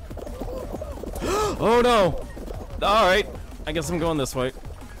 Oh, no! Alright, I guess I'm going this way.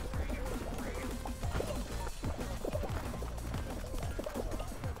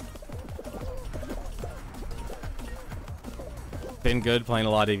 Been good playing a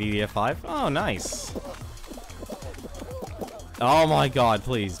lot of EDF5. Oh, nice. Oh my god,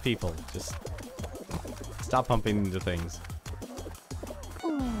 please, people, just stop pumping into things.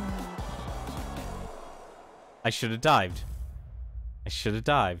 I should have dived. I should have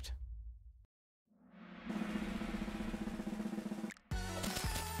dived.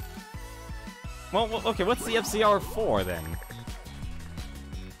 Well, okay, what's the FCR for then?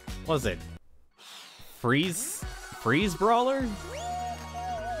 What was it? Freeze Brawler?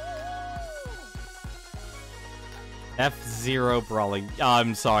 F-Zero Brawling.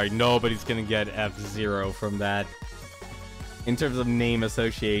 I'm sorry, nobody's gonna get F-Zero from that. In terms of name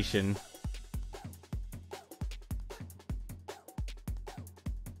association.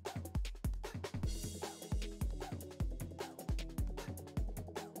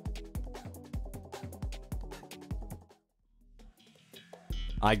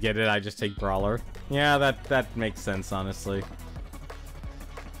 I get it, I just take Brawler. Yeah, that makes sense, honestly.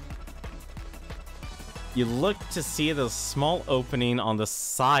 You look to see the small opening on the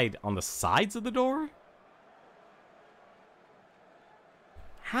sides of the door?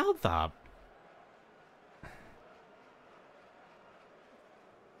 How the...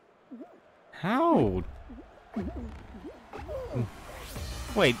 How?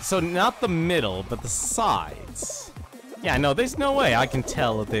 Wait, so not the middle, but the sides. Yeah, no, there's no way I can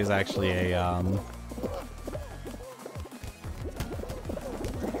tell that there's actually a,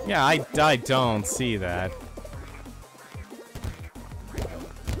 Yeah, I don't see that.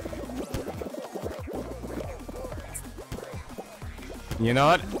 You know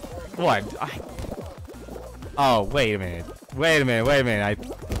what? What? Oh, wait a minute. Wait a minute.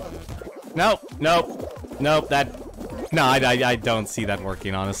 Nope. No, I don't see that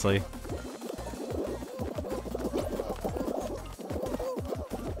working, honestly.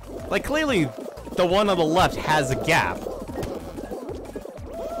 Like, clearly, the one on the left has a gap.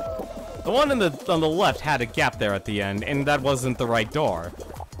 The one on the left had a gap there at the end, and that wasn't the right door.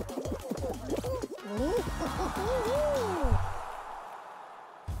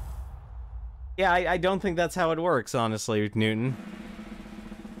 Yeah, I don't think that's how it works, honestly, Newton.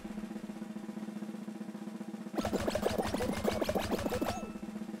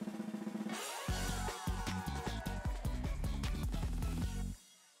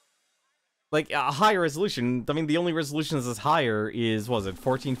 Like, a higher resolution, I mean, the only resolutions that's higher is, was it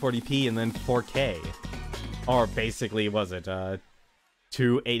 1440p and then 4K? Or basically, was it,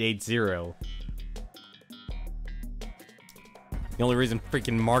 2880? The only reason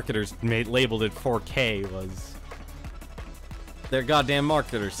freaking marketers labeled it 4K was... They're goddamn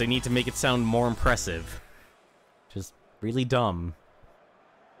marketers, they need to make it sound more impressive. Just really dumb.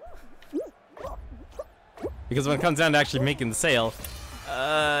 Because when it comes down to actually making the sale,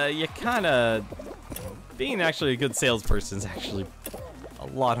 you kinda... Being actually a good salesperson is actually a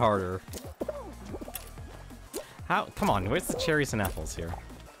lot harder. How? Come on, where's the cherries and apples here?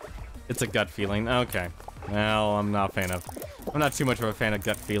 It's a gut feeling. Okay. Well, I'm not too much of a fan of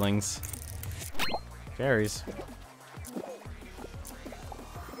gut feelings. Cherries.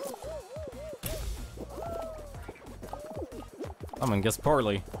 Someone guessed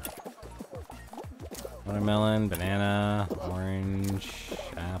poorly. Watermelon, banana, orange,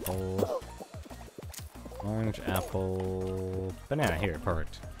 apple. Orange, apple, banana. Here,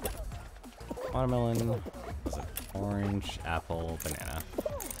 perfect. Watermelon, was it orange, apple, banana?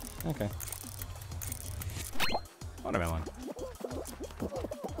 Okay. Watermelon.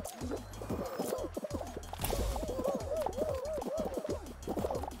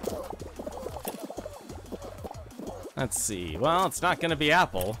 Let's see. Well, it's not gonna be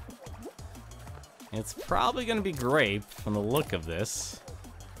apple. It's probably gonna be grape from the look of this.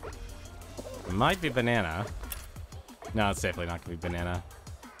 It might be banana. No, it's definitely not gonna be banana.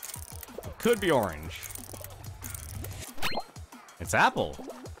 It could be orange. It's apple.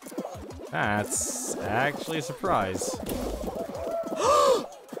 That's actually a surprise.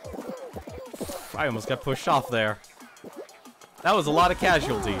 I almost got pushed off there. That was a lot of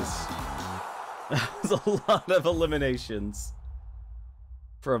casualties. That was a lot of eliminations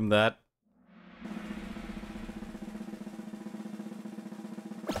from that.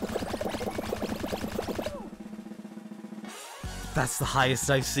 That's the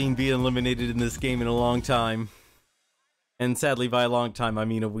highest I've seen be eliminated in this game in a long time. And sadly, by a long time, I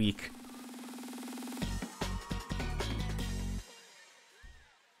mean a week.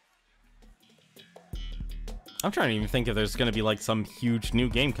 I'm trying to even think if there's gonna be like some huge new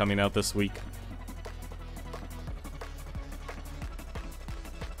game coming out this week.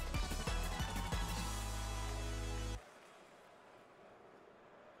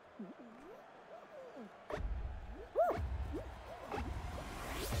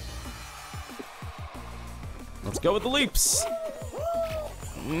 Let's go with the leaps.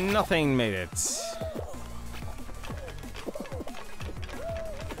 Nothing made it.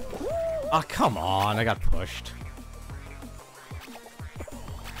 Ah, come on, I got pushed.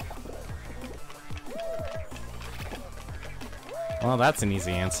 Well, that's an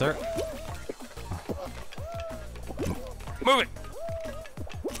easy answer. Move it!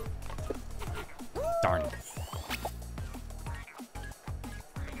 Darn.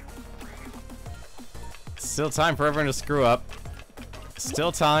 Still time for everyone to screw up.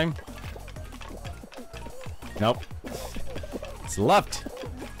 Still time. Nope. It's left.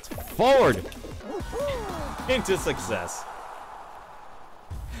 It's forward. Into success.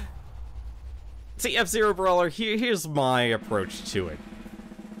 See, F-Zero Brawler, here's my approach to it.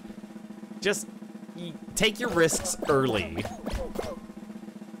 Just take your risks early.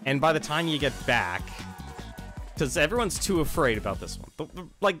 And by the time you get back, because everyone's too afraid about this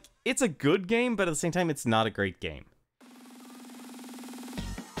one. Like, it's a good game, but at the same time, it's not a great game.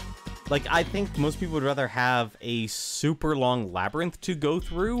 Like, I think most people would rather have a super long labyrinth to go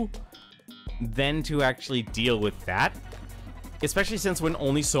through than to actually deal with that. Especially since when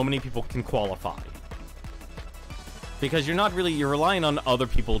only so many people can qualify. Because you're relying on other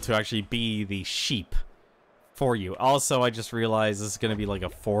people to actually be the sheep for you. Also, I just realized this is going to be like a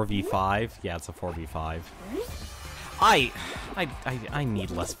 4v5. Yeah, it's a 4v5. I need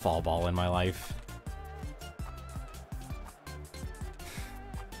less fall ball in my life.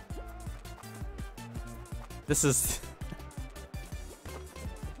 This is...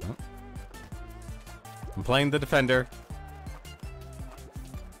 I'm playing the defender.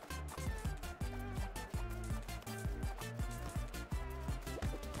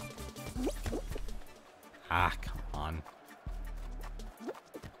 Ah, come on.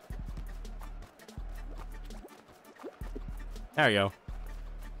 There you go.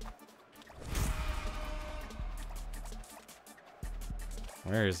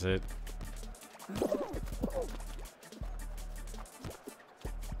 Where is it? There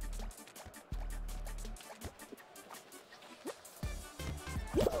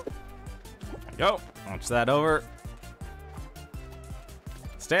you go. Launch that over.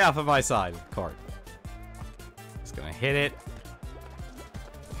 Stay off of my side of the court. Just gonna hit it.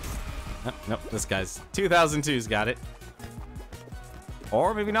 Oh, nope, this guy's 2002's got it.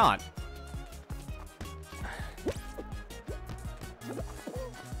 Or maybe not.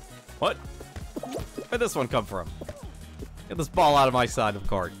 What? Where'd this one come from? Get this ball out of my side of the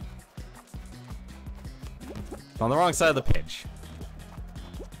court. It's on the wrong side of the pitch.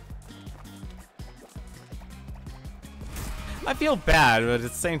 I feel bad, but at the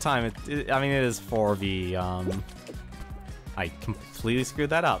same time, I mean, it is 4v. I completely screwed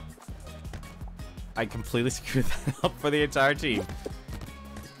that up. I completely screwed that up for the entire team.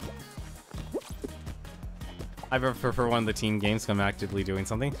 I prefer one of the team games come actively doing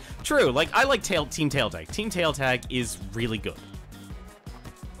something. True, like, I like Team Tail Tag. Team Tail Tag is really good.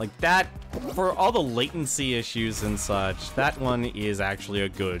 Like, that, for all the latency issues and such, that one is actually a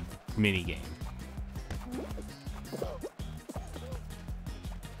good minigame.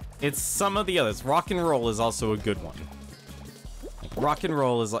 It's some of the others. Rock and Roll is also a good one. Like, Rock and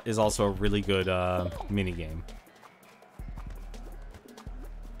Roll is also a really good minigame.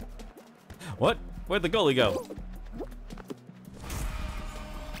 What? Where'd the goalie go?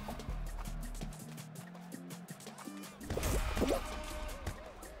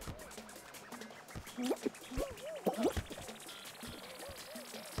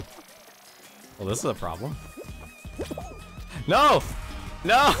 Well, this is a problem. No!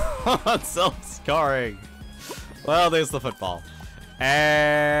 No! Self-scoring! Well, there's the football.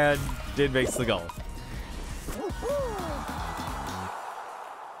 And it makes the goal.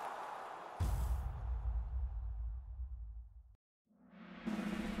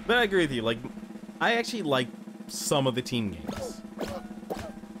 But I agree with you, like, I actually like some of the team games.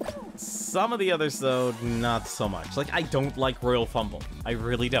 Some of the others, though, not so much. Like, I don't like Royal Fumble. I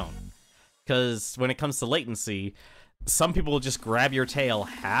really don't. Because when it comes to latency, some people will just grab your tail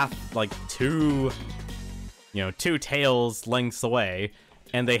two tails lengths away,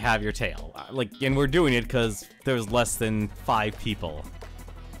 and they have your tail. Like, and we're doing it because there's less than 5 people.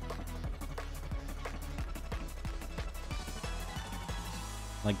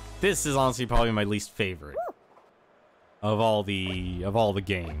 Like, this is honestly probably my least favorite of all the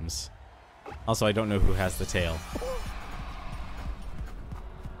games. Also, I don't know who has the tail.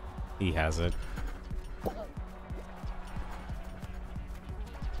 He has it.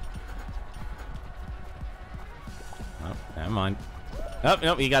 Oh, never mind. Oh,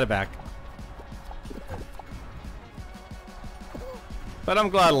 nope, he got it back. But I'm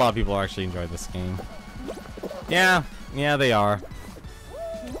glad a lot of people actually enjoyed this game. Yeah, they are.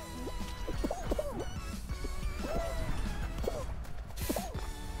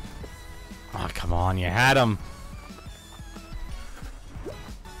 Oh, come on, you had him.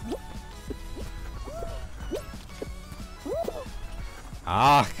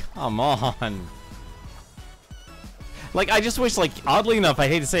 Ah, come on. Like, I just wish, like, oddly enough, I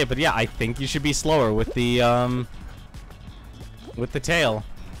hate to say it, but yeah, I think you should be slower with the tail.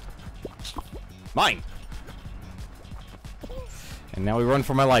 Mine! And now we run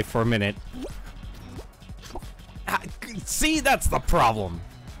for my life for a minute. Ah, see, that's the problem.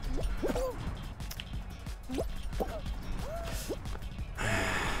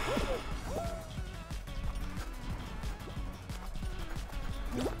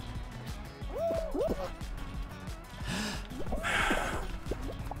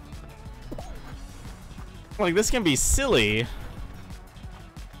 Like, this can be silly.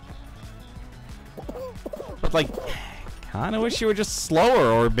 But, like, kinda wish you were just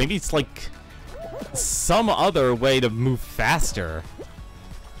slower, or maybe it's, like, some other way to move faster.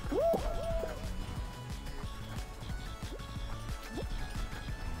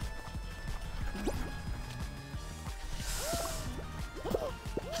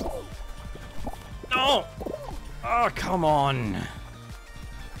 No! Oh, come on.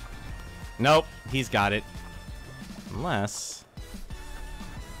 Nope, he's got it. Unless...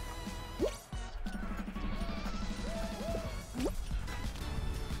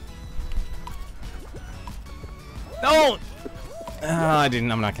 No!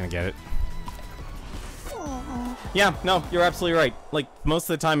 I'm not gonna get it. Yeah, no, you're absolutely right. Like, most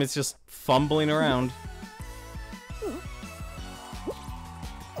of the time it's just fumbling around.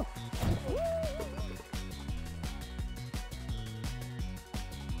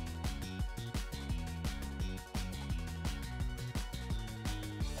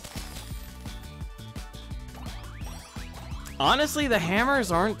 Honestly, the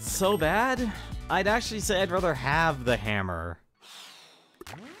hammers aren't so bad. I'd actually say I'd rather have the hammer.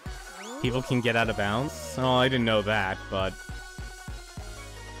 People can get out of bounds? Oh, I didn't know that, but...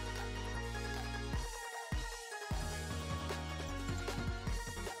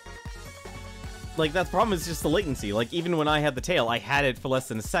 Like, that problem is just the latency. Like, even when I had the tail, I had it for less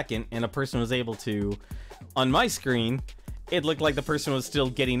than a second, and a person was able to... On my screen, it looked like the person was still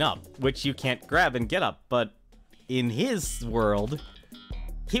getting up, which you can't grab and get up, but... In his world,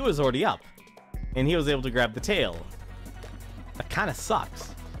 he was already up, and he was able to grab the tail. That kind of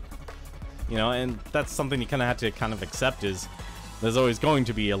sucks. You know, and that's something you kind of have to kind of accept, is there's always going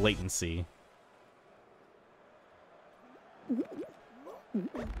to be a latency.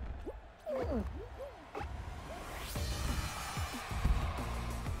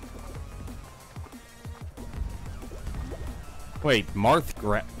 Wait,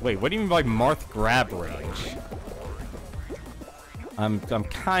 Wait, what do you mean by Marth grab range? I'm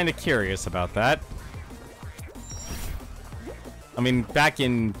kind of curious about that. I mean, back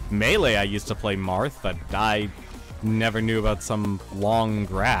in Melee, I used to play Marth, but I never knew about some long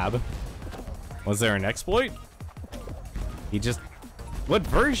grab. Was there an exploit? He just... What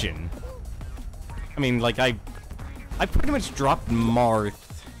version? I mean, like, I pretty much dropped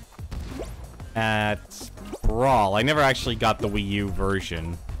Marth at Brawl. I never actually got the Wii U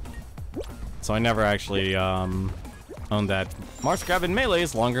version. So I never actually, owned that. Marth's grab in Melee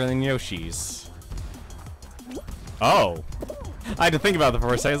is longer than Yoshi's. Oh. I had to think about it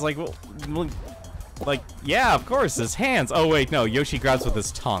for a second. I was like, well, like, yeah, of course, his hands. Oh, wait, no, Yoshi grabs with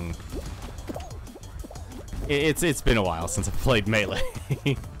his tongue. It's been a while since I've played Melee.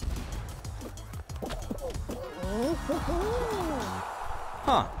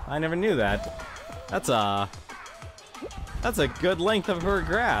 Huh, I never knew that. That's a good length of her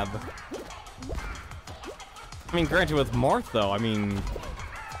grab. I mean, granted, with Marth, though, I mean,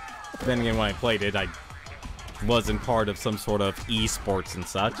 then again, when I played it, I wasn't part of some sort of esports and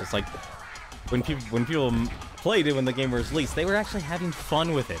such. It's like, when people played it when the game was released, they were actually having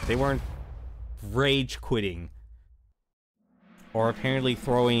fun with it. They weren't rage quitting. Or apparently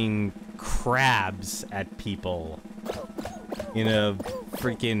throwing crabs at people in a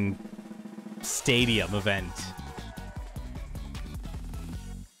freaking stadium event.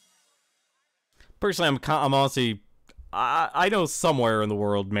 Personally, I'm honestly... I know somewhere in the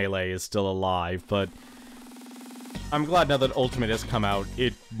world Melee is still alive, but... I'm glad now that Ultimate has come out,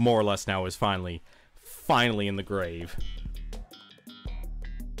 it more or less now is finally in the grave.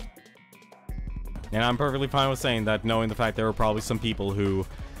 And I'm perfectly fine with saying that, knowing the fact there were probably some people who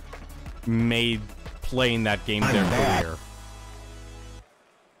made playing that game their career.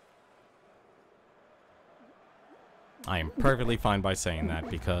 I am perfectly fine by saying that,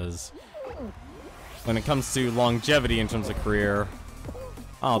 because when it comes to longevity in terms of career...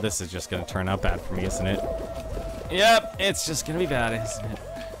 Oh, this is just gonna turn out bad for me, isn't it? Yep, it's just gonna be bad, isn't it?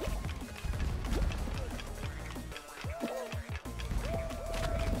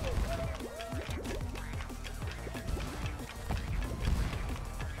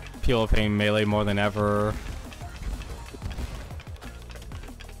 People are playing Melee more than ever.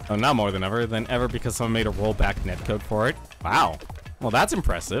 Oh, not more than ever because someone made a rollback netcode for it. Wow. Well, that's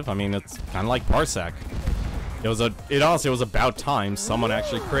impressive. I mean, it's kind of like Parsec. It honestly was about time someone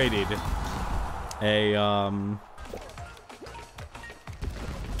actually created a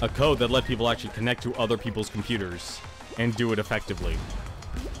code that let people actually connect to other people's computers and do it effectively.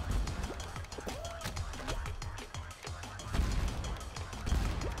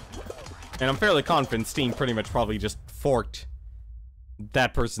 And I'm fairly confident Steam pretty much probably just forked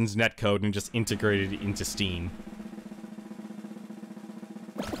that person's netcode and just integrate it into Steam.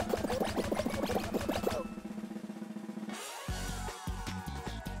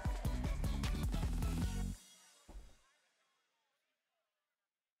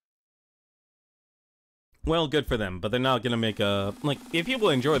 Well, good for them, but they're not gonna make a... Like, if people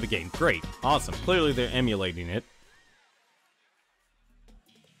enjoy the game, great, awesome. Clearly they're emulating it.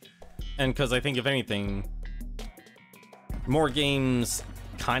 And because I think, if anything, more games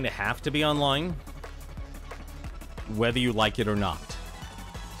kind of have to be online, whether you like it or not.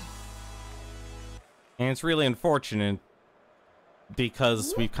 And it's really unfortunate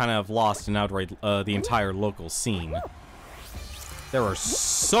because we've kind of lost and outright the entire local scene. There are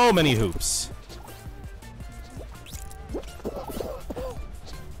so many hoops.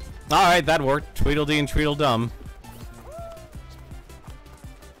 Alright, that worked. Tweedledee and Tweedledum.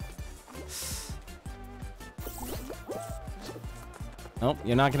 Nope,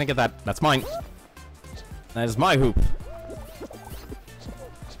 you're not gonna get that. That's mine. That is my hoop.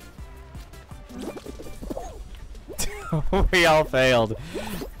 We all failed.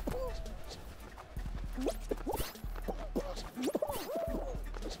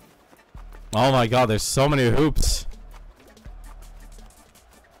 Oh my god, there's so many hoops.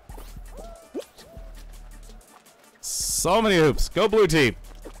 So many hoops. Go blue team.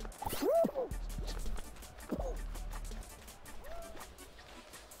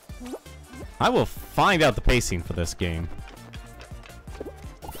 I will find out the pacing for this game.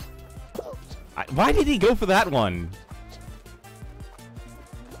 Why did he go for that one?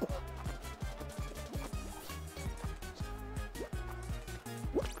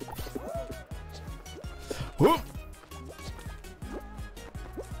 Whoop.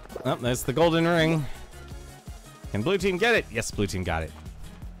 Oh, there's the golden ring. Can blue team get it? Yes, blue team got it.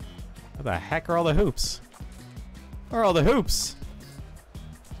 Where the heck are all the hoops? Where are all the hoops?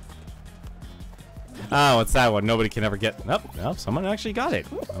 Oh, it's that one. Nobody can ever get... Nope, nope, someone actually got it.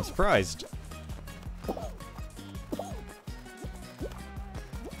 I'm surprised.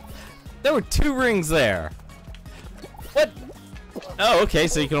 There were 2 rings there. What? Oh, okay,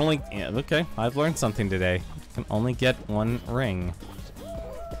 so you can only... Yeah, okay, I've learned something today. You can only get 1 ring.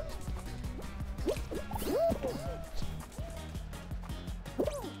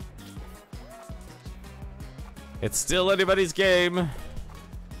 It's still anybody's game.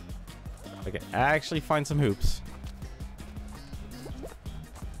 I can actually find some hoops.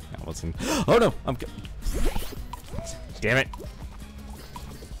 Now, what's in... Oh no! I'm... Damn it!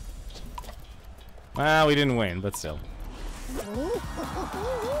 Well, we didn't win, but still.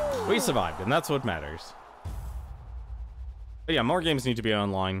 We survived, and that's what matters. But yeah, more games need to be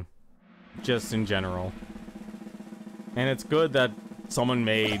online. Just in general. And it's good that someone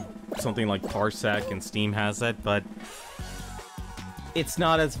made something like Parsec and Steam has that, but it's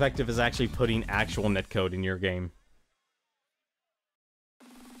not as effective as actually putting actual netcode in your game.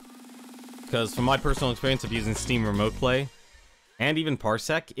 Because from my personal experience of using Steam Remote Play, and even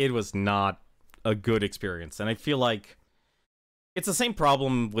Parsec, it was not a good experience. And I feel like it's the same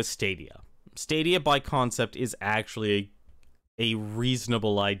problem with Stadia. Stadia, by concept, is actually a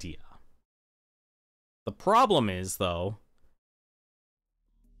reasonable idea. The problem is, though,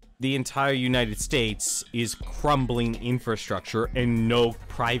 the entire United States is crumbling infrastructure, and no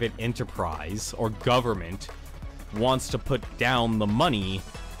private enterprise or government wants to put down the money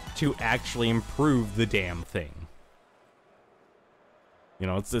to actually improve the damn thing. You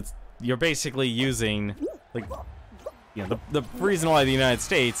know, it's you're basically using, like, you know, the reason why the United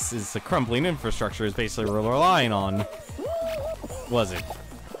States is a crumbling infrastructure is basically relying on, was it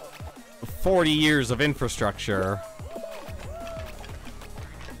 40 years of infrastructure.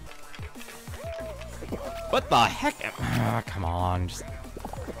 What the heck? Ah, come on. Just...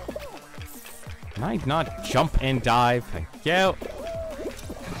 Can I not jump and dive? Thank you.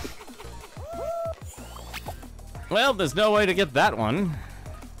 Well, there's no way to get that one.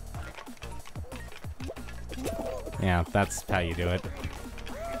 Yeah, that's how you do it.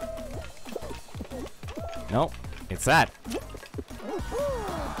 Nope, it's that.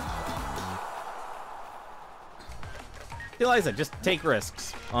 Eliza, just take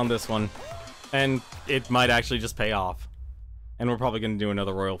risks on this one. And it might actually just pay off. And we're probably going to do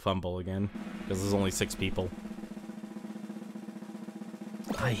another Royal Fumble again. Because there's only 6 people.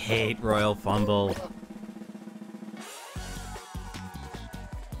 I hate Royal Fumble.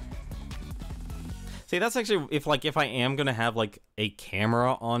 See, that's actually... If I am going to have, like, a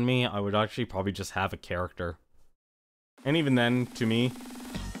camera on me, I would actually probably just have a character. And even then, to me...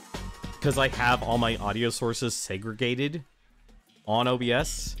 Because I have all my audio sources segregated on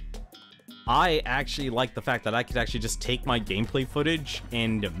OBS... I actually like the fact that I could actually just take my gameplay footage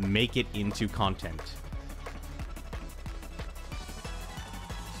and make it into content.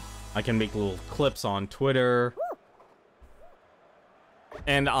 I can make little clips on Twitter.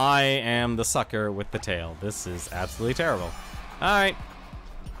 And I am the sucker with the tail. This is absolutely terrible. Alright.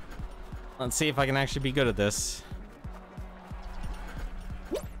 Let's see if I can actually be good at this.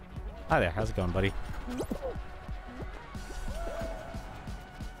 Hi there, how's it going, buddy?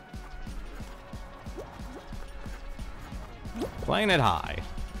 Playing it high.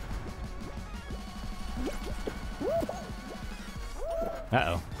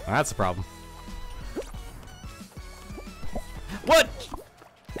 Uh-oh, that's a problem. What?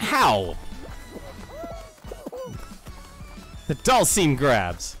 How? The dull seam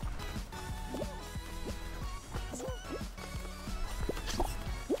grabs.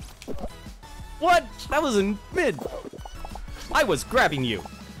 What? That was in mid. I was grabbing you.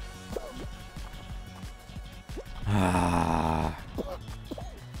 Ah.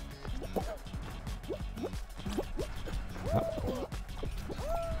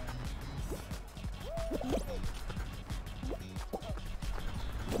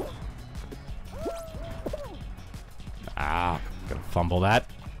 Gonna fumble that.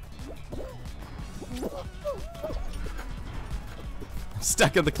 I'm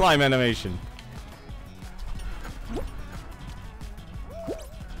stuck at the climb animation.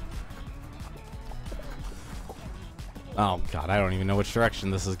 Oh god, I don't even know which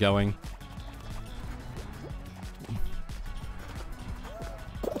direction this is going.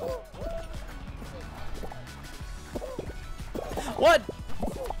 What?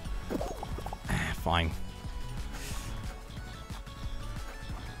 Fine.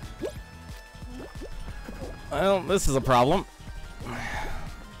 Well, this is a problem.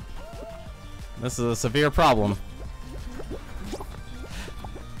 This is a severe problem.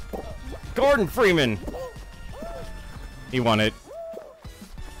 Gordon Freeman! He won it.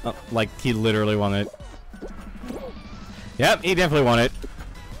 Oh, like, he literally won it. Yep, he definitely won it.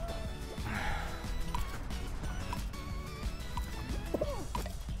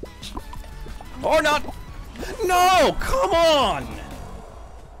 Or not! No! Come on!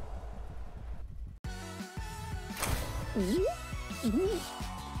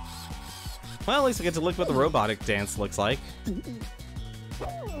 Well, at least I get to look what the robotic dance looks like.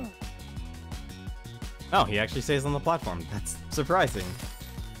 Oh, he actually stays on the platform. That's surprising.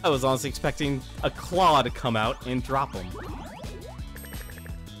 I was honestly expecting a claw to come out and drop him.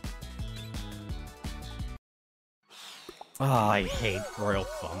 Oh, I hate Royal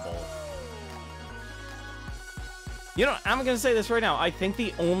Fumble. You know, I'm gonna say this right now. I think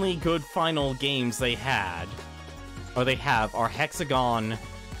the only good final games they had, or they have, are Hexagon,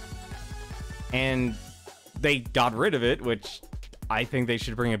 and they got rid of it, which I think they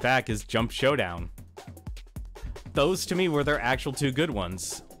should bring it back, is Jump Showdown. Those, to me, were their actual two good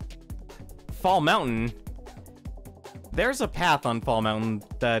ones. Fall Mountain, there's a path on Fall Mountain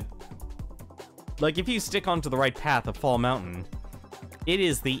that, like, if you stick onto the right path of Fall Mountain, it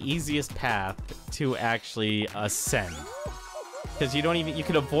is the easiest path to actually ascend. Because you don't even, you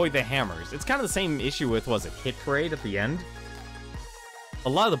can avoid the hammers. It's kind of the same issue with, was it Hit Parade at the end? A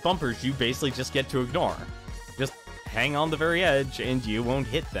lot of the bumpers you basically just get to ignore. Just hang on the very edge and you won't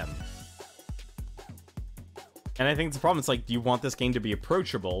hit them. And I think it's the problem. It's like, do you want this game to be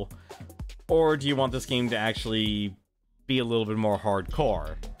approachable, or do you want this game to actually be a little bit more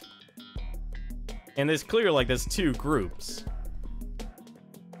hardcore? And there's clear, like, there's two groups.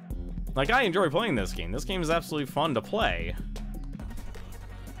 Like, I enjoy playing this game. This game is absolutely fun to play.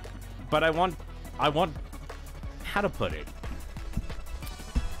 But I want, how to put it?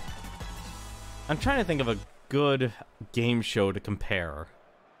 I'm trying to think of a good game show to compare.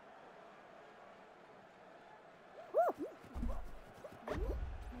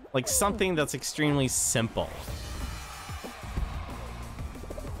 Like, something that's extremely simple.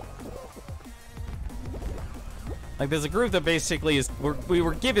 Like, there's a group that basically is... We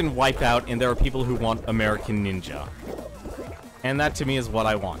were given Wipeout, and there are people who want American Ninja. And that, to me, is what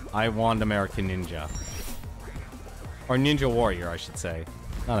I want. I want American Ninja. Or Ninja Warrior, I should say.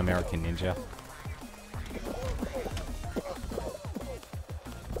 Not American Ninja.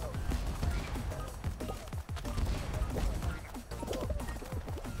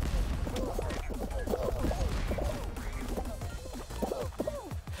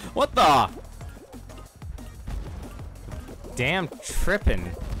 What the? Damn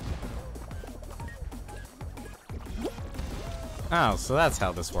trippin'. Oh, so that's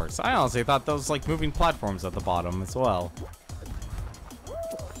how this works. I honestly thought those like moving platforms at the bottom as well.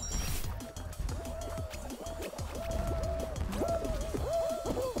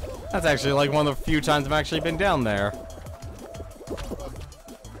 That's actually like one of the few times I've actually been down there.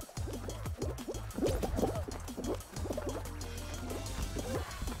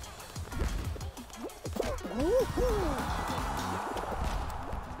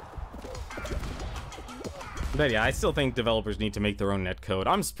 But yeah, I still think developers need to make their own netcode.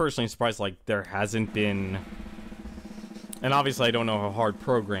 I'm personally surprised, like, there hasn't been... And obviously I don't know how hard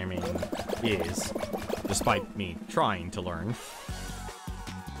programming is, despite me trying to learn.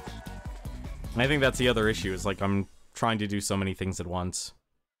 And I think that's the other issue, is, like, I'm trying to do so many things at once.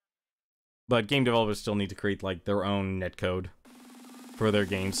 But game developers still need to create, like, their own netcode for their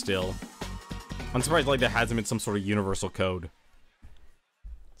games still. I'm surprised, like, there hasn't been some sort of universal code.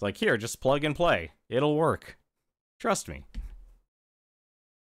 It's like, here, just plug and play. It'll work. Trust me.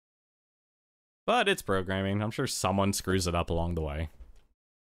 But it's programming. I'm sure someone screws it up along the way.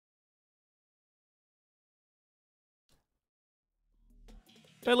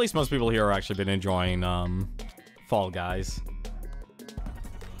 But at least most people here have actually been enjoying, Fall Guys.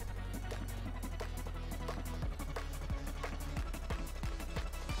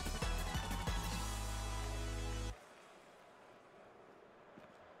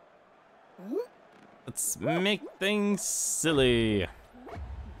 Let's make things silly.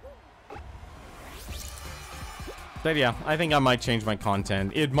 But yeah, I think I might change my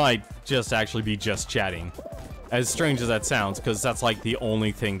content. It might just actually be just chatting. As strange as that sounds, because that's like the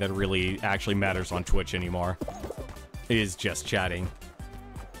only thing that really actually matters on Twitch anymore. Is just chatting.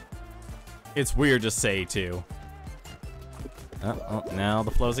 It's weird to say, too. Oh, now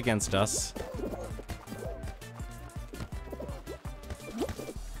the flow's against us.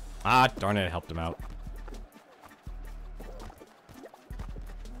 Ah, darn it, I helped him out.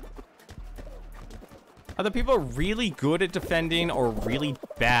 Are the people really good at defending or really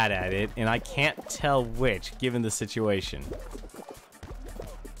bad at it? And I can't tell which, given the situation.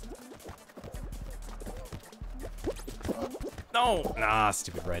 No! Nah,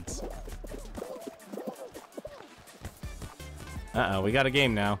 stupid Reds. Uh-oh, we got a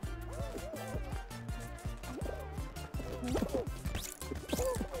game now.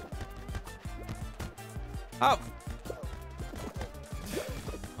 Oh!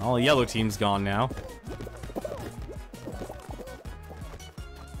 All the yellow team's gone now.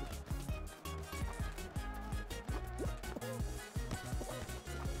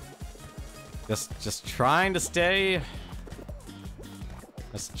 Just trying to stay...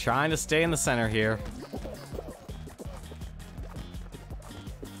 Just trying to stay in the center here.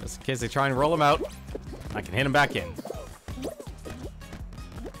 Just in case they try and roll him out, I can hit him back in.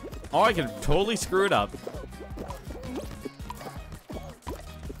 Oh, I can totally screw it up.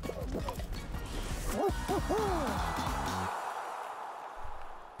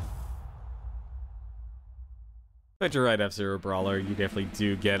 But you're right, F-Zero Brawler, you definitely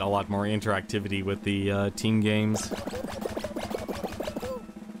do get a lot more interactivity with the team games.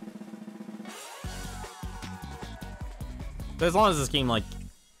 But as long as this game, like,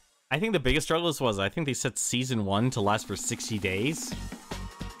 I think the biggest struggle was, I think they set Season 1 to last for 60 days.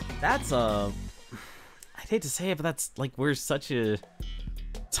 That's, I'd hate to say it, but that's, like, we're such a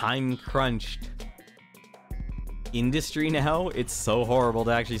time-crunched industry now. It's so horrible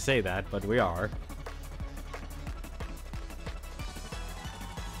to actually say that, but we are.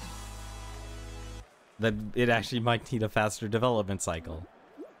 That it actually might need a faster development cycle.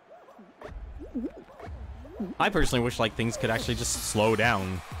 I personally wish, like, things could actually just slow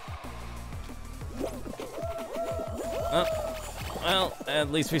down. Well,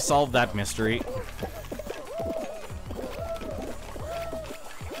 at least we solved that mystery.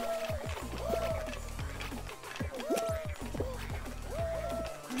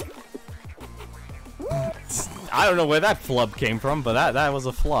 I don't know where that flub came from, but that was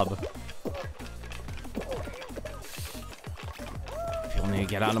a flub.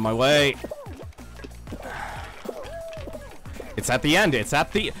 Get out of my way. It's at the end. It's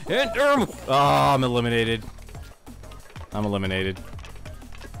at the end. Oh, I'm eliminated. I'm eliminated.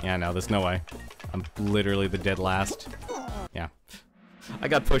 Yeah, no, there's no way. I'm literally the dead last. Yeah. I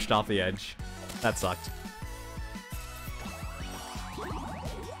got pushed off the edge. That sucked.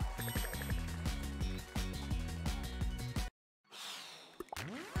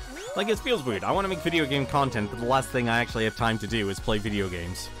 Like, it feels weird. I want to make video game content, but the last thing I actually have time to do is play video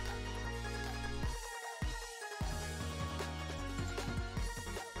games.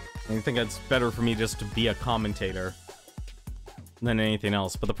 I think it's better for me just to be a commentator than anything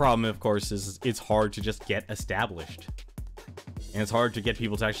else. But the problem, of course, is it's hard to just get established. And it's hard to get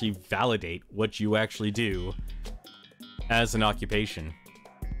people to actually validate what you actually do as an occupation.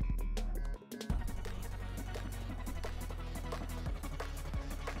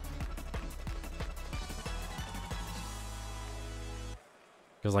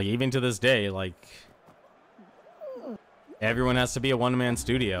 Because, like, even to this day, like, everyone has to be a one-man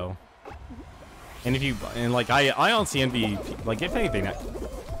studio. And if you, and like, I honestly envy, like, if anything,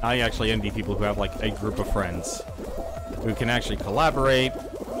 I actually envy people who have, like, a group of friends who can actually collaborate,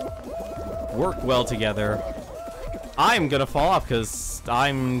 work well together. I'm gonna fall off because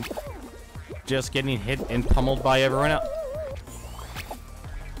I'm just getting hit and pummeled by everyone else.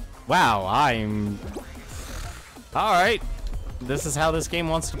 Wow, I'm... Alright. This is how this game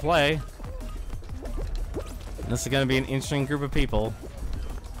wants to play. This is gonna be an interesting group of people.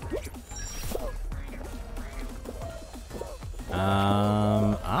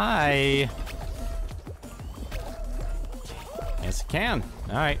 Yes, I can.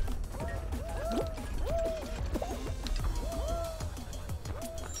 Alright.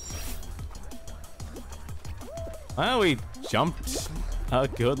 Well, we jumped a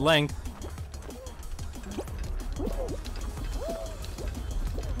good length.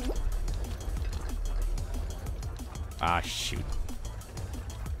 Ah, shoot.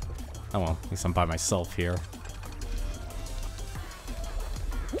 Oh well, at least I'm by myself here.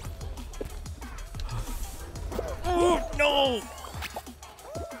 Oh, no!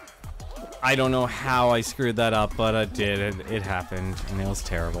 I don't know how I screwed that up, but I did. It happened, and it was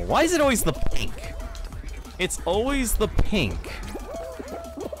terrible. Why is it always the pink? It's always the pink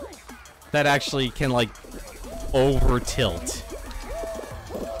that actually can, like, over-tilt.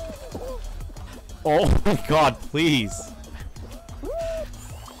 Oh my god, please.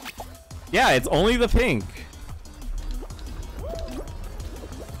 Yeah, it's only the pink.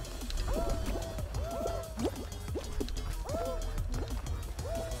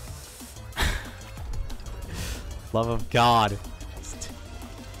 Love of God.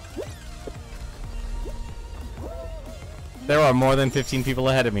 There are more than 15 people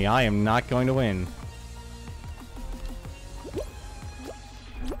ahead of me. I am not going to win.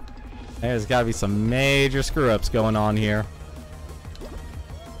 There's gotta be some major screw-ups going on here.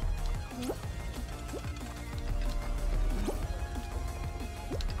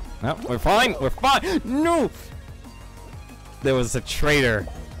 No, we're fine. We're fine. No! There was a traitor.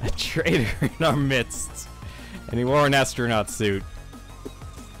 A traitor in our midst. And he wore an astronaut suit.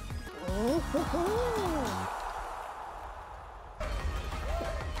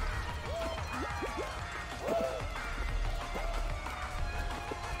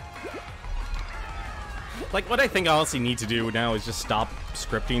 Like, what I think I honestly need to do now is just stop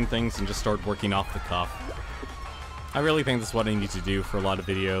scripting things and just start working off the cuff. I really think that's what I need to do for a lot of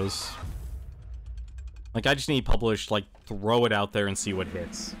videos. Like, I just need to publish, like, throw it out there and see what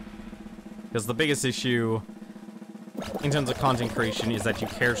hits. Because the biggest issue in terms of content creation is that you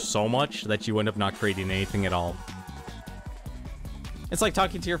care so much that you end up not creating anything at all. It's like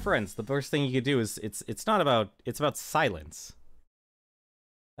talking to your friends. The first thing you could do is, it's about silence.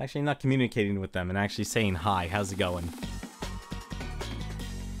 Actually not communicating with them and actually saying, hi, how's it going?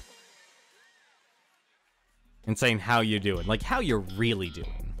 And saying how you doing. Like, how you're really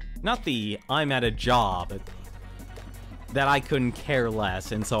doing. Not the, I'm at a job that I couldn't care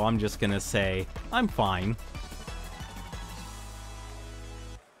less, and so I'm just gonna say, I'm fine.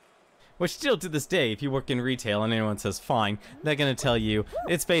 Which still to this day, if you work in retail and anyone says fine, they're gonna tell you,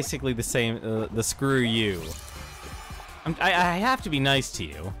 it's basically the same, the screw you. I have to be nice to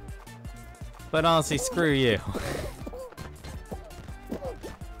you. But honestly, screw you.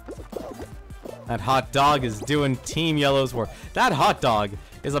 That hot dog is doing Team Yellow's work. That hot dog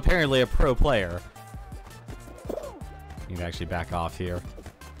is apparently a pro player. Need to actually back off here.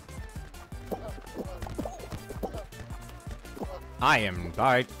 I am...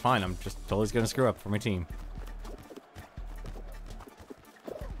 Alright, fine. I'm just totally gonna screw up for my team.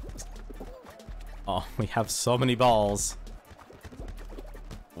 Oh, we have so many balls.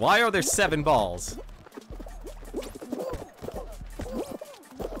 Why are there 7 balls?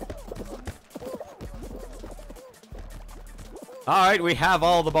 Alright, we have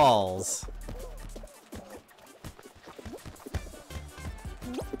all the balls.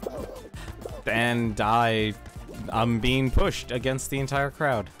 And I'm being pushed against the entire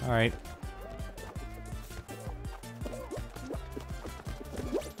crowd. Alright.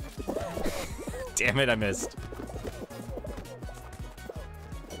 Damn it, I missed.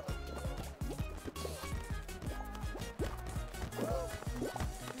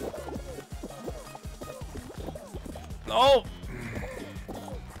 Oh!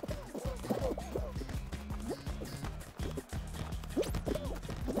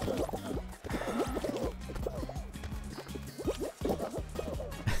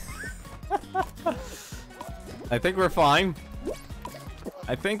 I think we're fine.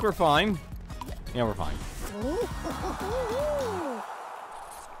 I think we're fine. Yeah, we're fine.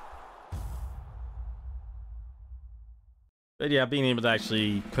 But yeah, being able to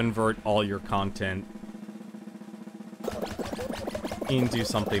actually convert all your content into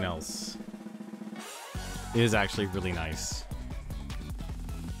something else is actually really nice.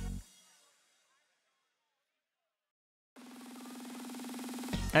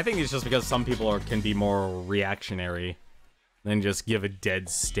 I think it's just because some people can be more reactionary than just give a dead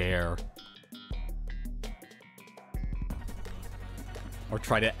stare. Or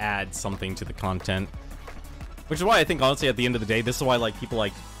try to add something to the content. Which is why I think, honestly, at the end of the day, this is why, like, people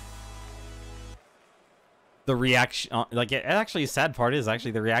like... The reaction... like, actually, the sad part is,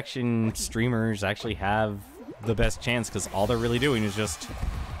 actually, the reaction streamers actually have the best chance, because all they're really doing is just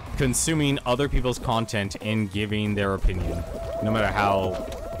consuming other people's content and giving their opinion. No matter how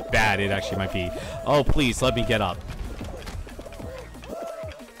bad it actually might be. Oh, please, let me get up.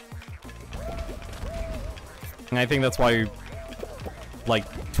 And I think that's why... like,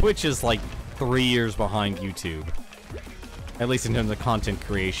 Twitch is like 3 years behind YouTube. At least in terms of content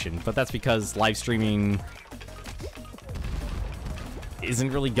creation. But that's because live streaming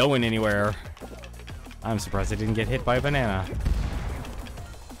isn't really going anywhere. I'm surprised I didn't get hit by a banana.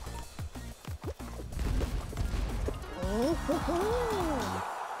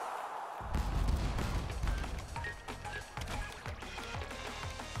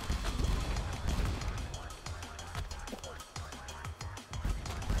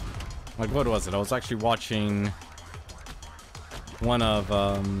 Like, what was it? I was actually watching one of,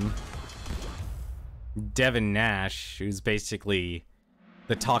 Devin Nash, who's basically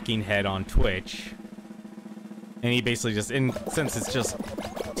the talking head on Twitch. And he basically just, since it's just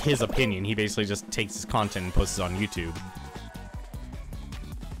his opinion, he basically just takes his content and posts it on YouTube.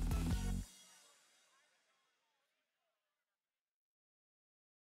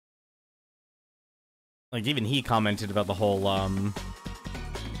 Like, even he commented about the whole,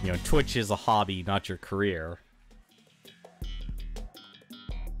 you know, Twitch is a hobby, not your career.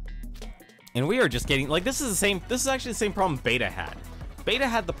 And we are just getting, like, this is actually the same problem Beta had. Beta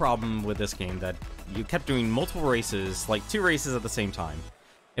had the problem with this game that you kept doing multiple races, like 2 races at the same time.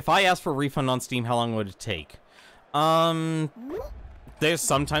 If I asked for a refund on Steam, how long would it take? There's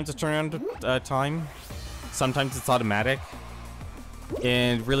sometimes a turnaround time. Sometimes it's automatic.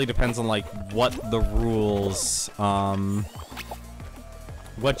 And it really depends on, like, what the rules,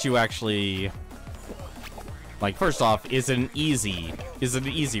 what you actually... Like, first off, is it an easy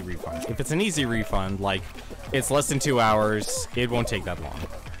refund? If it's an easy refund, like, it's less than 2 hours, it won't take that long.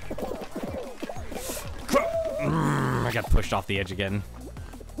 I got pushed off the edge again.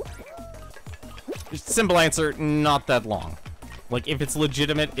 Simple answer, not that long. Like, if it's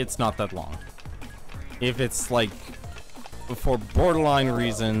legitimate, it's not that long. If it's, like, for borderline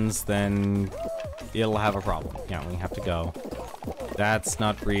reasons, then it'll have a problem. Yeah, we have to go. That's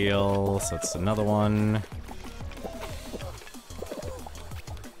not real, so it's another one.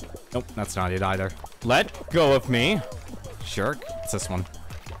 Nope, that's not it either. Let go of me. Jerk. It's this one.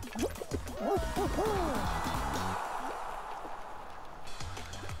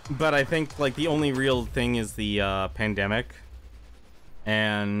 But I think, like, the only real thing is the pandemic.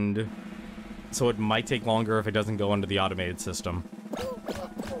 And so it might take longer if it doesn't go under the automated system.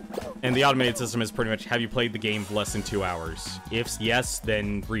 And the automated system is pretty much, have you played the game for less than 2 hours? If yes,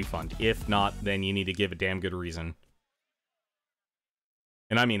 then refund. If not, then you need to give a damn good reason.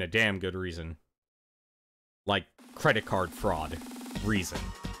 And I mean a damn good reason. Like, credit card fraud reason.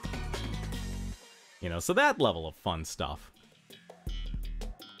 You know, so that level of fun stuff.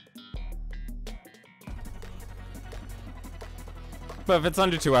 But if it's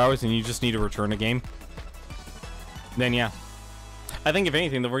under 2 hours and you just need to return a game, then yeah. I think if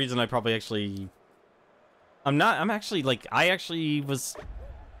anything, the reason I probably actually... I actually was...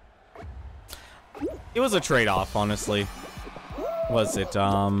 It was a trade-off, honestly. Was it,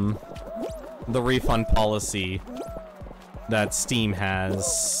 the refund policy that Steam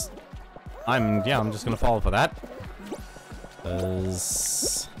has. I'm just gonna follow for that.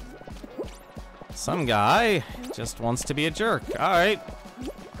 'Cause some guy just wants to be a jerk. Alright.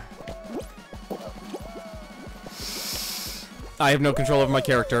 I have no control over my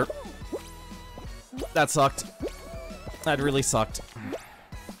character. That sucked. That really sucked.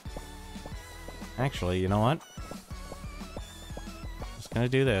 Actually, you know what? Gonna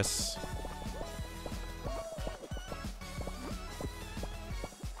do this.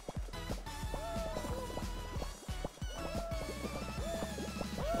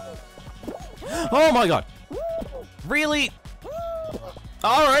 Oh my god! Really?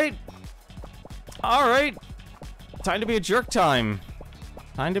 Alright! Alright! Time to be a jerk time.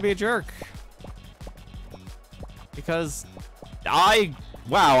 Time to be a jerk. Because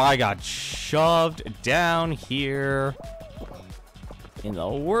wow, I got shoved down here. in the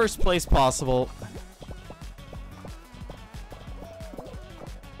worst place possible.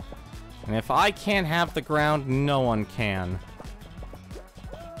 And if I can't have the ground, no one can.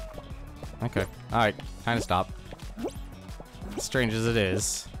 Okay. Alright. Kind of stop. Strange as it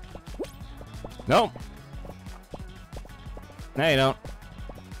is. Nope. No, you don't.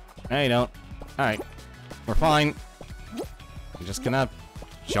 No, you don't. Alright. We're fine. I'm just gonna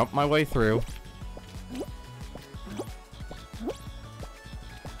jump my way through.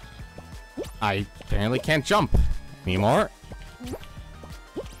 I apparently can't jump anymore.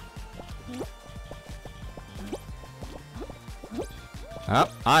 Oh,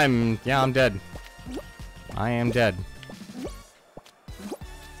 I'm dead. I am dead.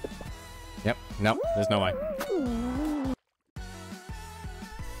 Yep, nope, there's no way.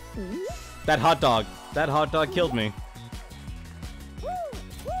 That hot dog killed me.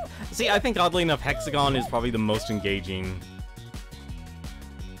 See, I think oddly enough, Hexagon is probably the most engaging.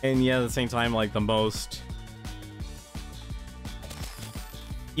 And yeah, at the same time, like, the most...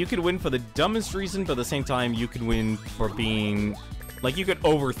 You could win for the dumbest reason, but at the same time, you could win for being... Like, you could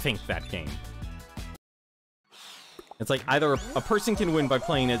overthink that game. It's like, either a person can win by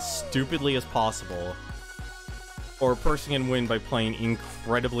playing as stupidly as possible, or a person can win by playing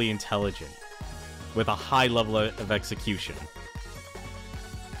incredibly intelligent, with a high level of execution.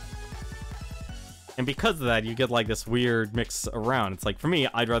 And because of that, you get, like, this weird mix around. It's like, for me,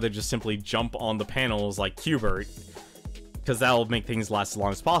 I'd rather just simply jump on the panels like Qbert, because that'll make things last as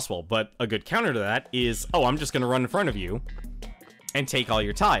long as possible. But a good counter to that is, oh, I'm just gonna run in front of you and take all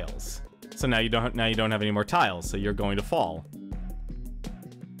your tiles. So now you don't have any more tiles, so you're going to fall.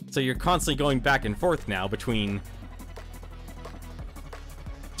 So you're constantly going back and forth now between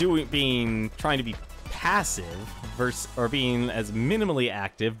trying to be passive versus, or being as minimally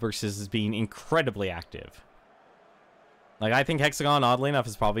active versus being incredibly active. Like, I think Hexagon, oddly enough,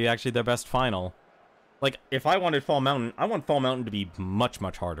 is probably actually their best final. Like, if I wanted Fall Mountain, I want Fall Mountain to be much,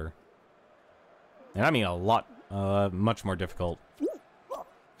 much harder. And I mean a lot, much more difficult.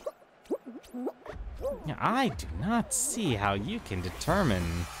 Yeah, I do not see how you can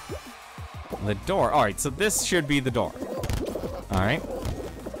determine the door. Alright, so this should be the door. Alright.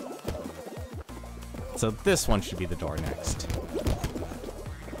 So this one should be the door next.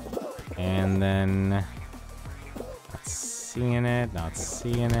 And then... Not seeing it, not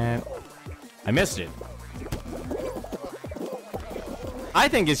seeing it. I missed it. I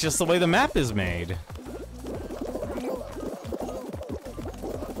think it's just the way the map is made.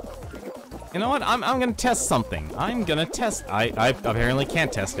 You know what? I'm gonna test something. I'm gonna test... I apparently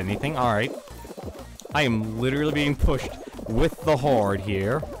can't test anything. Alright. I am literally being pushed with the horde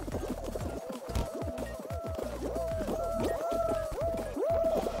here.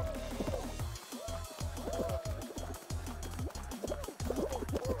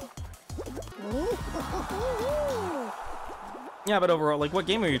 Yeah, but overall, like, what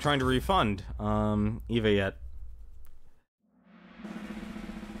game are you trying to refund, Eva, yet?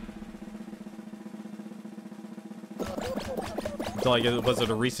 So, like, was it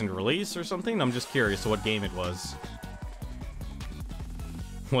a recent release or something? I'm just curious to what game it was.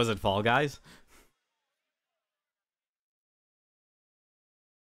 Was it Fall Guys?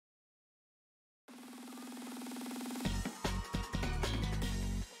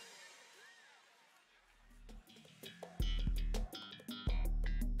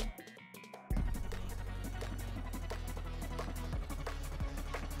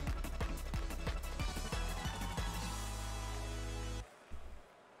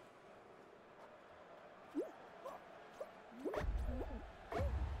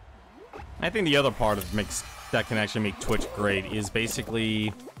 I think the other part of that can actually make Twitch great is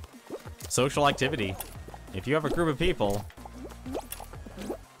basically social activity. If you have a group of people,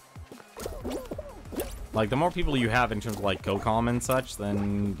 like, the more people you have in terms of, like, GoCom and such,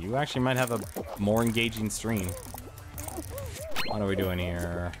 then you actually might have a more engaging stream. What are we doing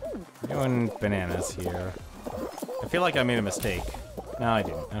here? We're doing bananas here. I feel like I made a mistake. No, I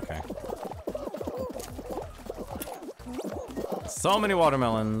didn't. Okay. So many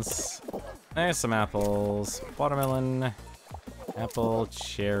watermelons. There's some apples. Watermelon, apple,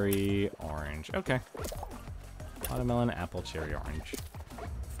 cherry, orange. Okay. Watermelon, apple, cherry, orange.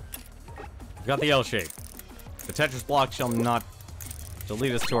 We've got the L shape. The Tetris block shall not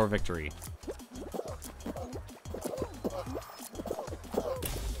lead us to our victory.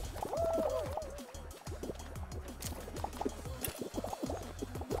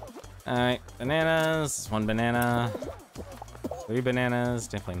 Alright, bananas. One banana. 3 bananas,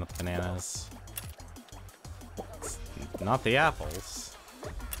 definitely not the bananas. Not the apples.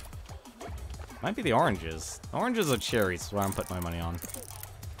 Might be the oranges. The oranges or cherries is what I'm putting my money on.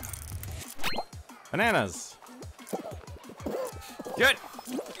 Bananas! Get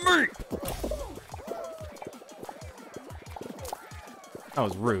me! That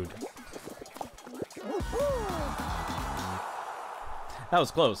was rude. That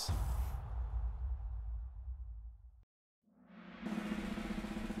was close.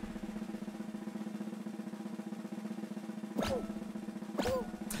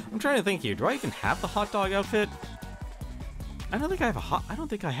 I'm trying to think here. Do I even have the hot dog outfit? I don't think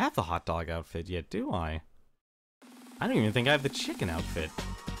I have the hot dog outfit yet, do I? I don't even think I have the chicken outfit.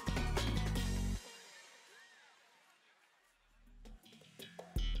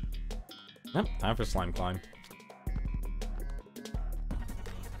 Nope, time for slime climb.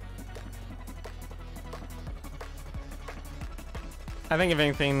 I think if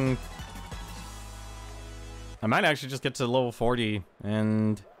anything, I might actually just get to level 40,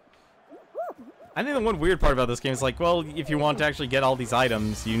 and I think the one weird part about this game is like, well, if you want to actually get all these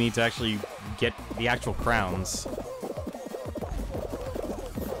items, you need to actually get the actual crowns.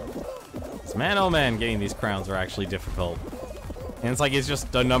 So man, oh man, getting these crowns are actually difficult. And it's like, it's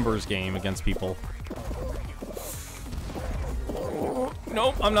just a numbers game against people.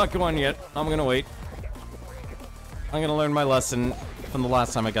 Nope, I'm not going yet. I'm gonna wait. I'm gonna learn my lesson from the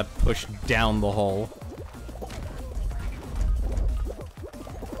last time I got pushed down the hole.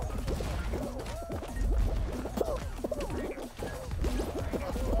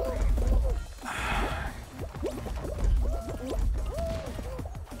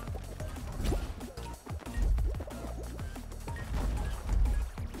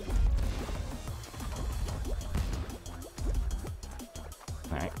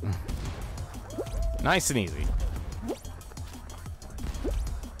 Alright. Nice and easy.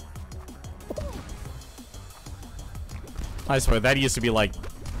 I swear, that used to be like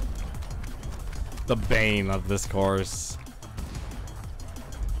the bane of this course.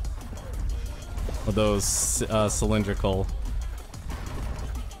 Of those cylindrical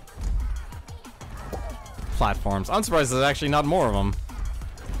platforms. I'm surprised there's actually not more of them.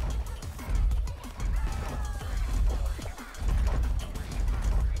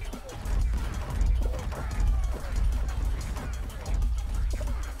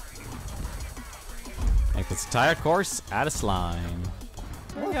 This entire course out of slime.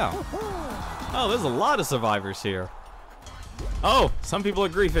 There we go. Oh, there's a lot of survivors here. Oh, some people are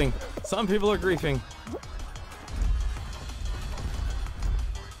griefing. Some people are griefing.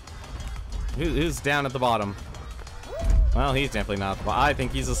 Who's down at the bottom? Well, he's definitely not. But I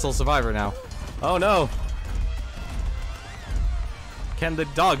think he's a sole survivor now. Oh no! Can the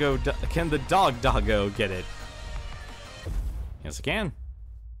dog doggo get it? Yes, it can.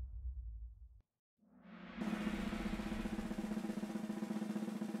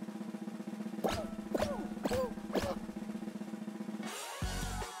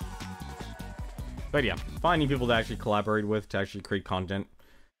 But yeah, finding people to actually collaborate with to actually create content,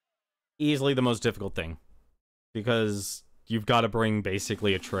 easily the most difficult thing. Because you've got to bring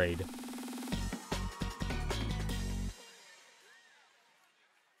basically a trade.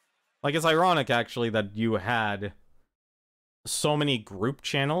 Like, it's ironic actually that you had so many group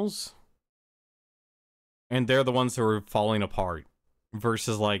channels and they're the ones who are falling apart.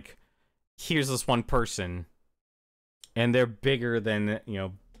 Versus like, here's this one person and they're bigger than, you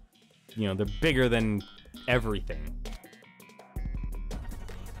know, they're bigger than everything.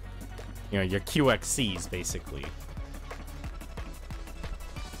 You know, your QXCs, basically.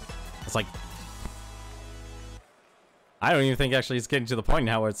 It's like, I don't even think actually it's getting to the point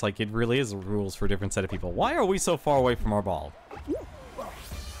now where it's like, it really is rules for a different set of people. Why are we so far away from our ball?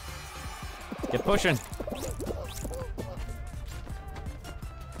 Get pushing.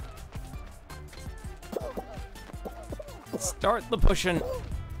 Start the pushing.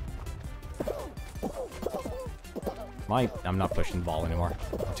 I'm not pushing the ball anymore.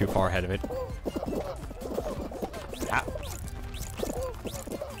 I'm too far ahead of it. Ah.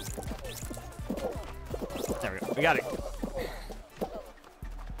 There we go. We got it.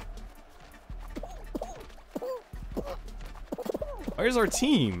 Where's our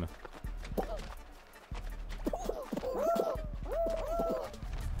team?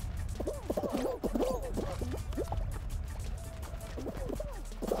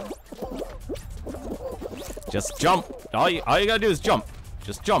 Just jump. All you gotta do is jump.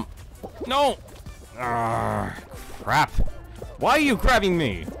 Just jump. No! Crap. Why are you grabbing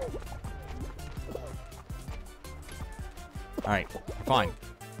me? Alright, fine.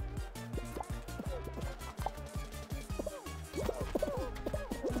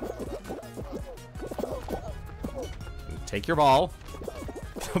 Take your ball.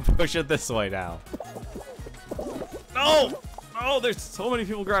 push it this way now. No! No, there's so many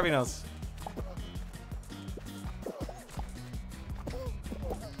people grabbing us.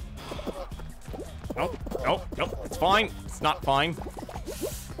 Nope, nope, nope. It's fine. It's not fine.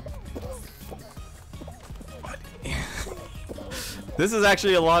 This is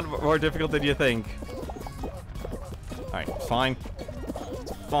actually a lot more difficult than you think. Alright, fine.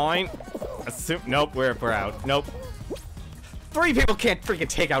 It's fine. Assume. Nope, we're out. Nope. 3 people can't freaking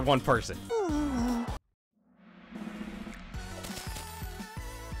take out 1 person.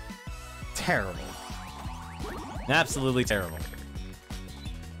 Terrible. Absolutely terrible.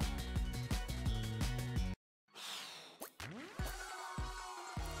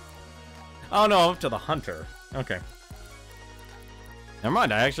 Oh no, I'm up to the hunter. Okay. Never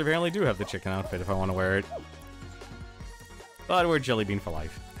mind, I actually apparently do have the chicken outfit if I want to wear it. But we're Jellybean for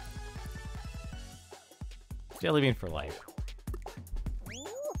life. Jellybean for life.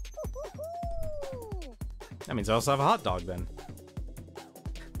 That means I also have a hot dog then.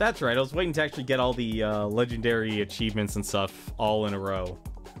 That's right, I was waiting to actually get all the legendary achievements and stuff all in a row.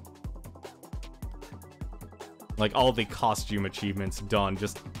 Like, all the costume achievements done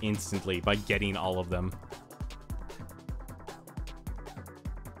just instantly by getting all of them.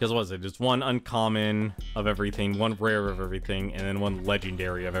 Because what was it? Just 1 uncommon of everything, 1 rare of everything, and then 1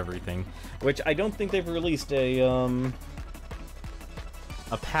 legendary of everything. Which I don't think they've released a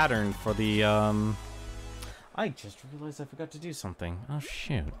pattern for the, I just realized I forgot to do something. Oh,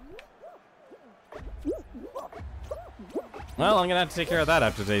 shoot. Well, I'm gonna have to take care of that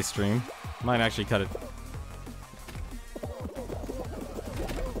after today's stream. Might actually cut it.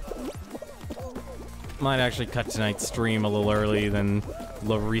 Might actually cut tonight's stream a little early than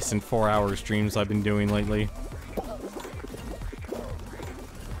the recent 4-hour streams I've been doing lately.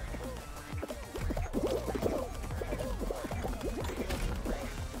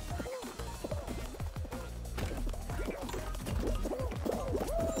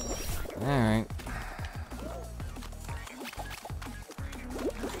 Alright.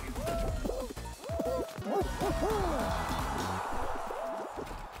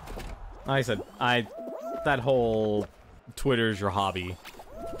 Like I said, that whole Twitter's your hobby,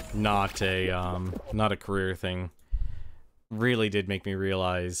 not a career thing, really did make me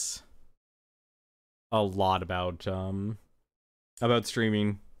realize a lot about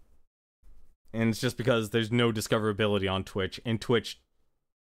streaming. And it's just because there's no discoverability on Twitch, and Twitch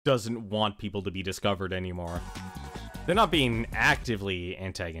doesn't want people to be discovered anymore. They're not being actively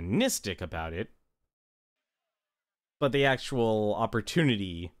antagonistic about it, but the actual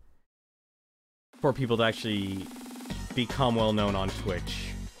opportunity for people to actually become well known on Twitch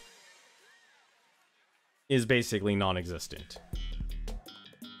is basically non-existent.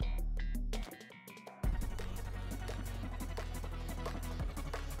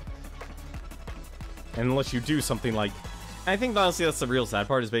 And unless you do something like... I think honestly that's the real sad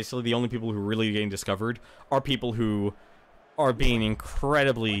part, is basically the only people who are really getting discovered are people who are being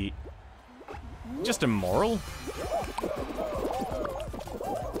incredibly just immoral.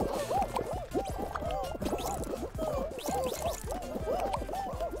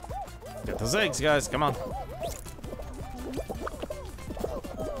 Get those eggs, guys, come on.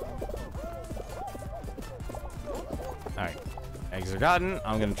 Alright. Eggs are gotten.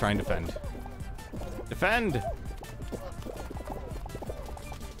 I'm gonna try and defend. Defend!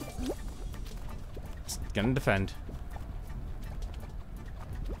 Just gonna defend.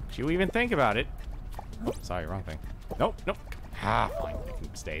 Did you even think about it? Oh, sorry, wrong thing. Nope, nope. Ah, fine. They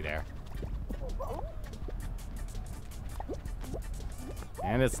can stay there.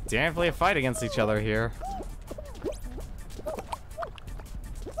 And it's definitely a fight against each other here.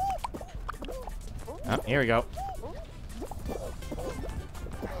 Oh, here we go.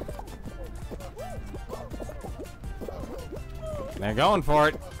 They're going for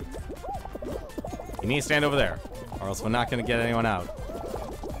it. You need to stand over there, or else we're not going to get anyone out.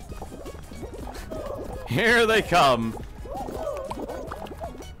 Here they come.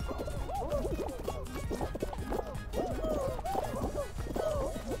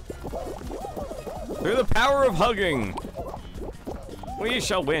 Through the power of hugging, we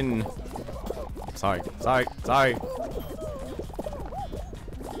shall win. Sorry, sorry, sorry.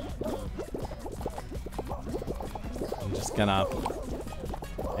 I'm just gonna...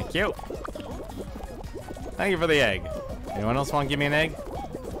 Thank you. Thank you for the egg. Anyone else want to give me an egg?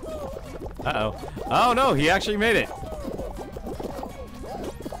 Uh-oh. Oh no, he actually made it.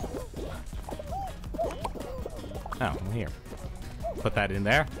 Oh, well, here. Put that in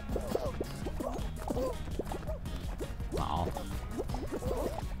there. Aw.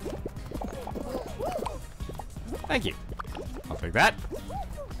 Thank you. I'll take that.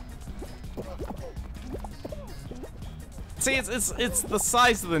 See, it's the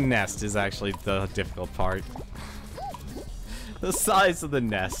size of the nest is actually the difficult part. The size of the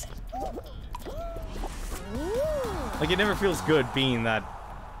nest. Like, it never feels good being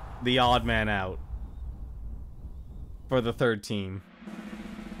the odd man out for the third team.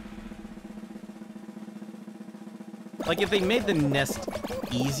 Like, if they made the nest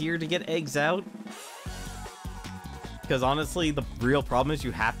easier to get eggs out, because honestly, the real problem is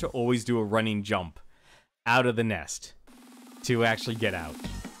you have to always do a running jump out of the nest to actually get out.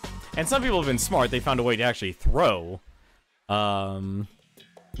 And some people have been smart. They found a way to actually throw the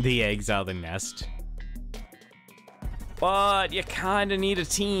eggs out of the nest. But you kind of need a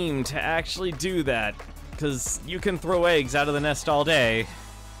team to actually do that, because you can throw eggs out of the nest all day,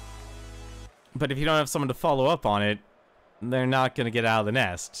 but if you don't have someone to follow up on it, they're not going to get out of the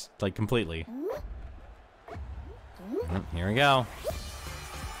nest, like, completely. Here we go.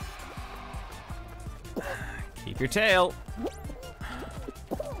 Keep your tail.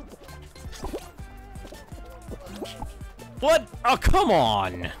 What? Oh, come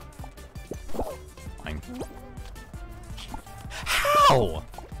on! Fine. How?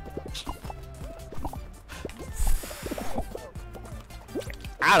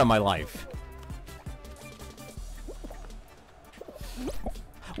 Out of my life.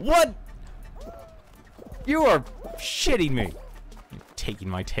 What? You are shitting me. You're taking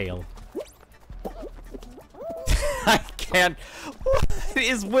my tail. I can't. What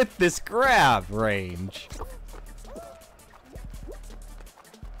is with this grab range?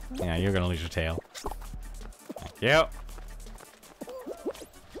 Yeah, you're gonna lose your tail. Thank you.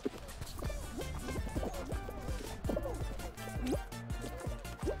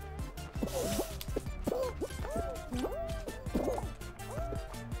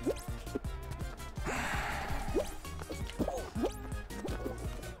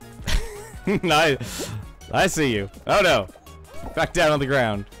 I see you. Oh no. Back down on the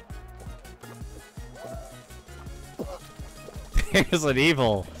ground. There's an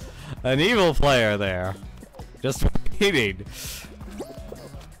evil player there. Just waiting.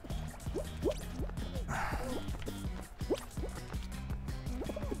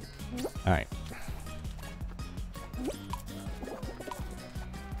 Alright.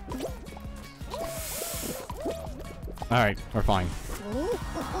 Alright, we're fine.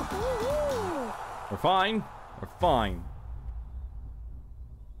 We're fine. We're fine.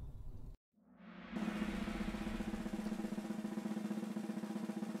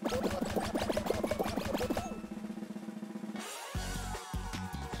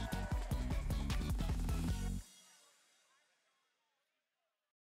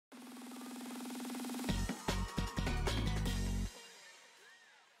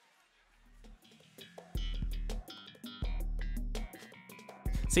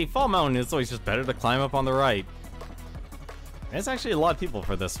 See, Fall Mountain is always just better to climb up on the right. There's actually a lot of people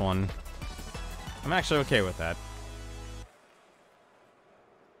for this one. I'm actually okay with that.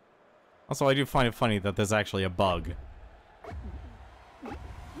 Also, I do find it funny that there's actually a bug.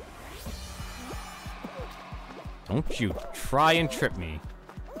 Don't you try and trip me.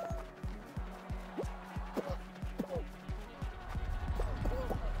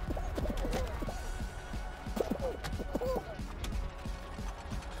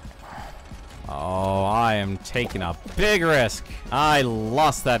 Oh, I am taking a big risk. I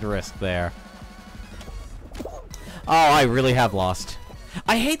lost that risk there. Oh, I really have lost.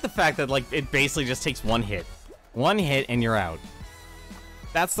 I hate the fact that, like, it basically just takes one hit. One hit and you're out.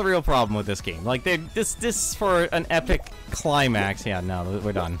 That's the real problem with this game. Like, this for an epic climax. Yeah, no,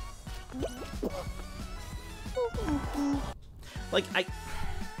 we're done. Like,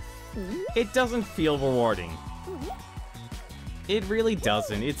 it doesn't feel rewarding. It really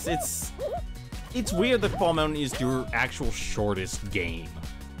doesn't. It's weird that Fall Mountain is your actual shortest game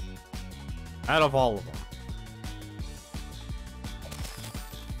out of all of them.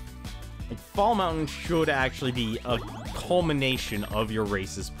 Like, Fall Mountain should actually be a culmination of your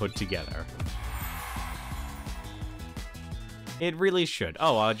races put together. It really should.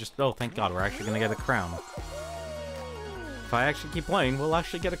 Oh, thank God, we're actually gonna get a crown. If I actually keep playing, we'll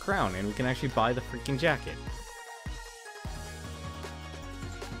actually get a crown, and we can actually buy the freaking jacket.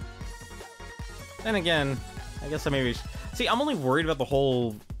 Then again, I guess I maybe... See, I'm only worried about the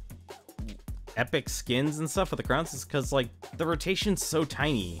whole epic skins and stuff with the crowns is because, like, the rotation's so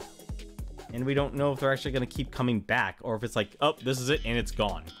tiny. And we don't know if they're actually going to keep coming back, or if it's like, oh, this is it, and it's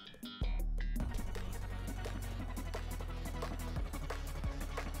gone.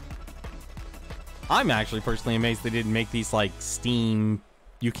 I'm actually personally amazed they didn't make these, like, Steam...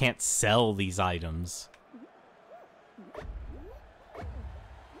 You can't sell these items.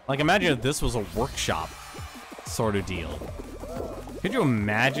 Like, imagine if this was a workshop. sort of deal. Could you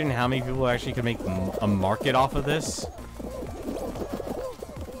imagine how many people actually could make a market off of this?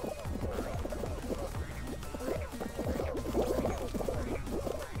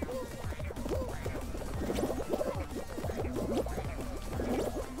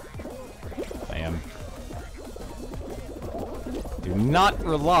 Do not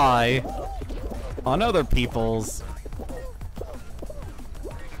rely on other people's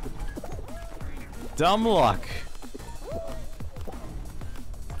dumb luck.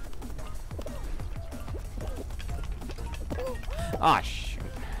 Ah, shoot.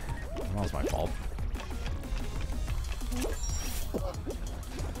 That was my fault.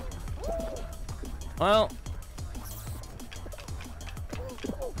 Well.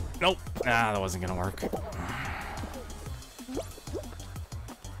 Nope. Ah, that wasn't gonna work.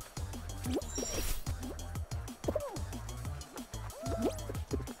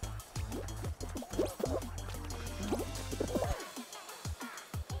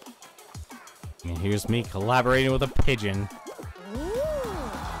 Here's me collaborating with a pigeon.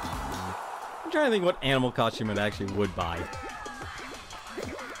 I'm trying to think what animal costume it actually would buy.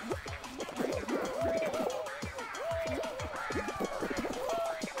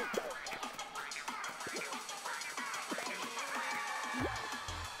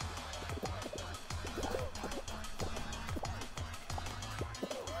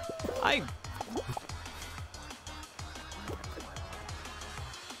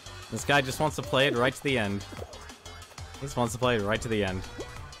 This guy just wants to play it right to the end. He just wants to play it right to the end.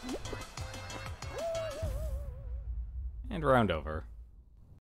 And round over.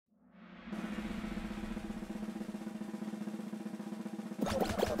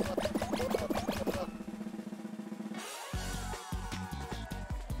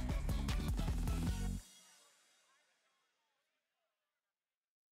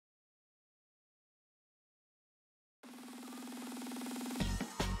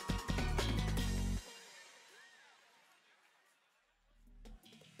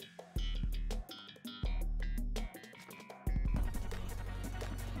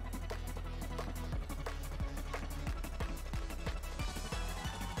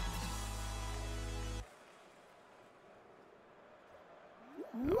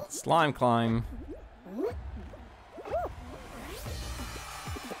 Slime climb.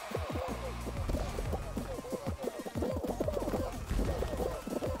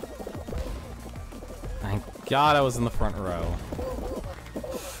 Thank God I was in the front row.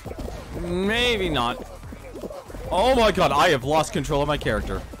 Maybe not. Oh my God, I have lost control of my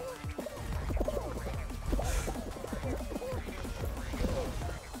character.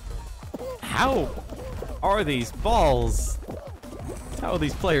 How are these balls? How are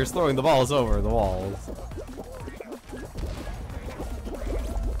these players throwing the balls over the walls?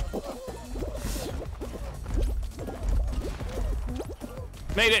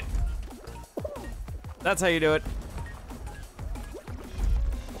 Made it! That's how you do it.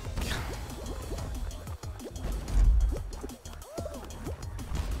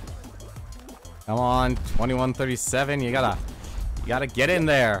 Come on, 2137, you gotta get in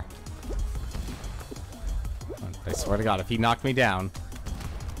there. I swear to God, if he knocked me down.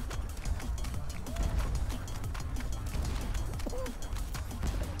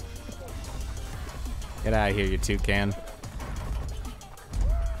 Get out of here, you toucan.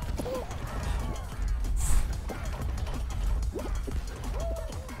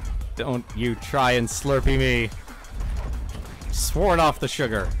 Don't you try and slurpee me. Sworn off the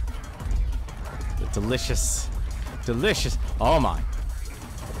sugar. The delicious, delicious. Oh my.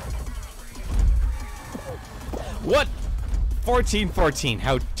 What? 1414,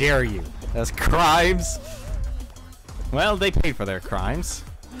 how dare you? That's crimes. Well, they paid for their crimes.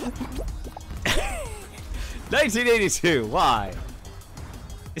 1982, why?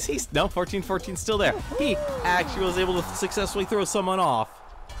 Is he, no, 1414 still there. He actually was able to successfully throw someone off.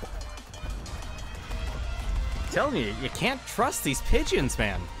 I'm telling you, you can't trust these pigeons,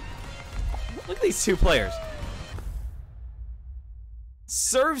 man. Look at these two players.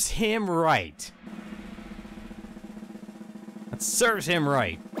 Serves him right. That serves him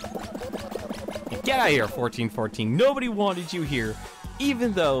right. Get out of here, 1414. Nobody wanted you here,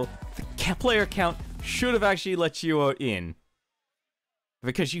 even though the player count should have actually let you in.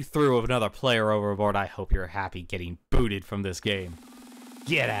 Because you threw another player overboard, I hope you're happy getting booted from this game.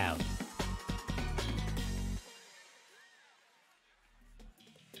 Get out.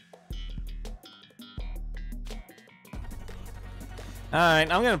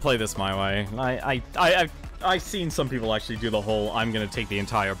 Alright, I'm gonna play this my way. I've seen some people actually do the whole, I'm gonna take the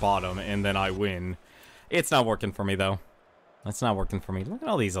entire bottom and then I win. It's not working for me, though. It's not working for me. Look at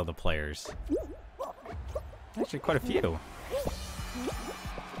all these other players. Actually, quite a few.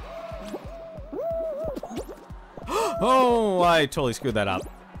 Oh, I totally screwed that up.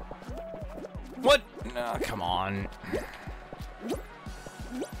 What? No, come on.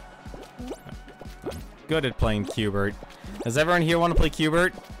 I'm good at playing Q*bert. Does everyone here want to play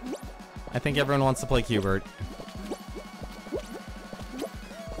Q*bert? I think everyone wants to play Q*bert.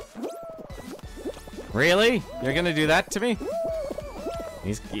 Really? You're gonna do that to me?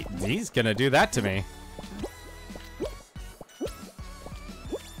 He's gonna do that to me.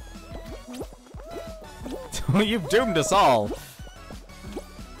 You've doomed us all.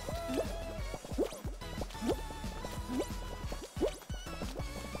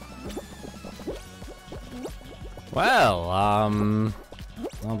 Well,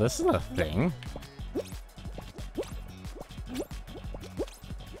 well, this is a thing.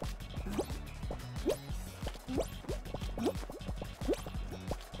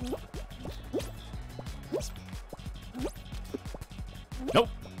 Nope.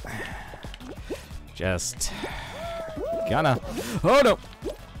 Just gonna. Oh no.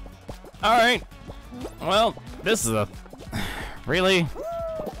 All right. Well, this is a. Really?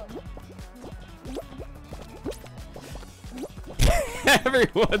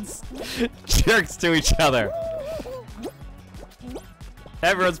 Everyone's jerks to each other.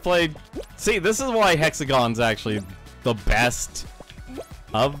 Everyone's played. See, this is why Hexagon's actually the best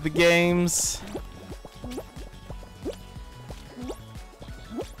of the games.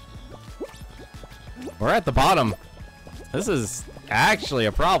 We're at the bottom. This is actually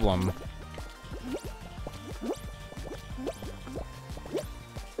a problem.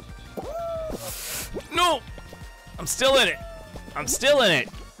 No! I'm still in it. I'm still in it.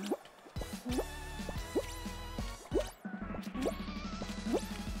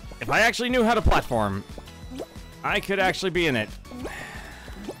 If I actually knew how to platform, I could actually be in it.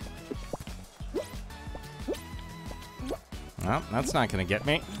 Well, that's not gonna get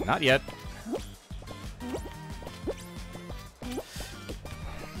me. Not yet.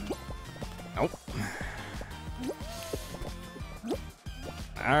 Nope.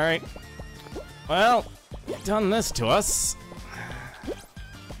 Alright. Well, you've done this to us.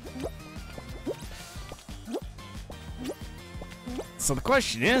 So the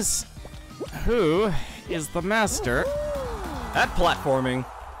question is, who is the master at platforming?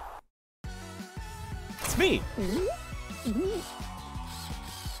 It's me.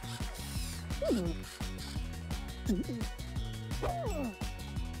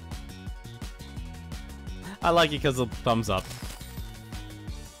 I like it because of the thumbs up.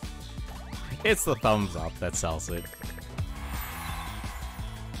 It's the thumbs up that sells it.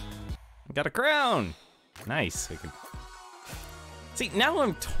 Got a crown. Nice. We can... See, now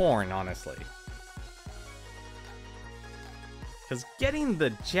I'm torn, honestly. Because getting the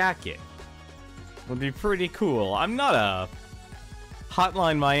jacket would be pretty cool. I'm not a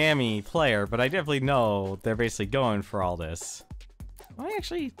Hotline Miami player, but I definitely know they're basically going for all this. I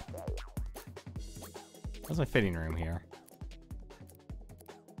actually... Where's my fitting room here?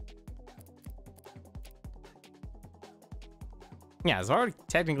 Yeah, it's already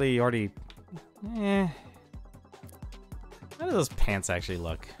technically already... Eh... How do those pants actually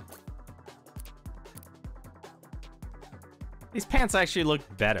look? These pants actually look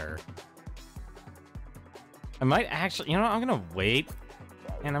better. I might actually, you know what, I'm gonna wait,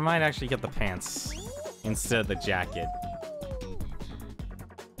 and I might actually get the pants instead of the jacket.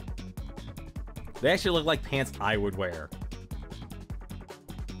 They actually look like pants I would wear.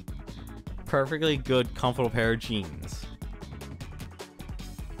 Perfectly good, comfortable pair of jeans.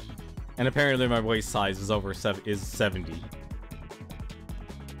 And apparently my waist size is over 70.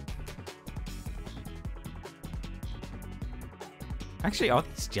 Actually, are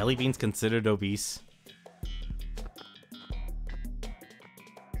these jelly beans considered obese?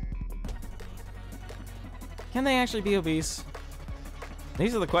 Can they actually be obese?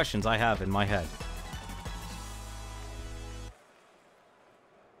 These are the questions I have in my head.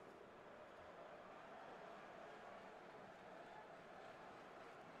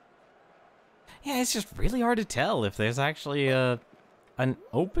 Yeah, it's just really hard to tell if there's actually an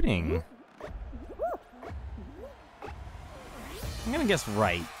opening. I'm gonna guess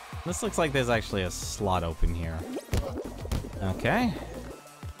right. This looks like there's actually a slot open here. Okay.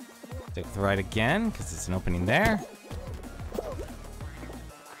 Stick with right again, because it's an opening there.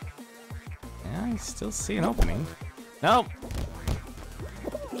 Yeah, I still see an opening. Nope.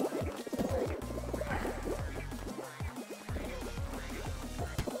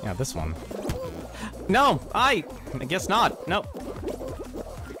 Yeah, this one. No, I guess not. Nope.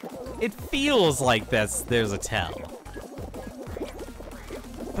 It feels like there's a tell.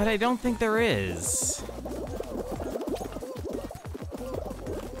 But I don't think there is.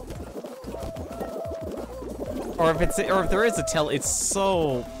 Or if there is a tell, it's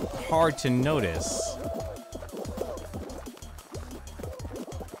so hard to notice.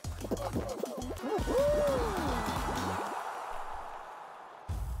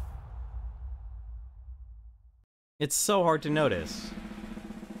 It's so hard to notice.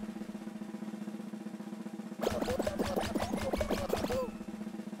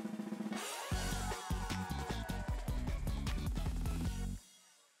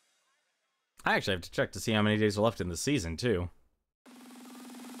 I actually have to check to see how many days are left in the season, too.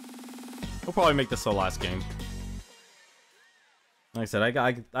 We'll probably make this the last game. Like I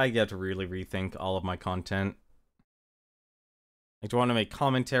said, I get to really rethink all of my content. Like, do I want to make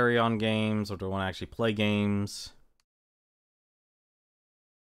commentary on games, or do I want to actually play games?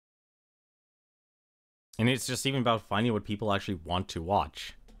 And it's just even about finding what people actually want to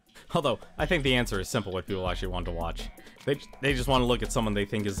watch. Although, I think the answer is simple what people actually want to watch. They just want to look at someone they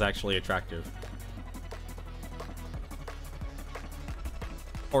think is actually attractive.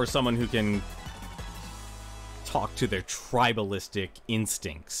 Or someone who can talk to their tribalistic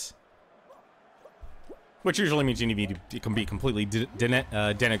instincts. Which usually means you need to be completely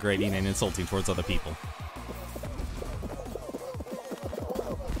denigrating and insulting towards other people.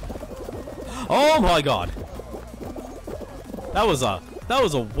 Oh my god! That was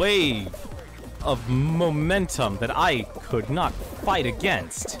a wave of momentum that I could not fight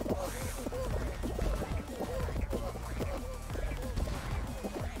against.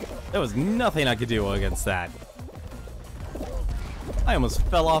 There was nothing I could do against that. I almost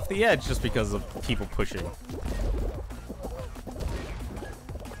fell off the edge just because of people pushing.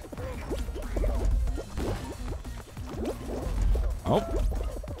 Oh,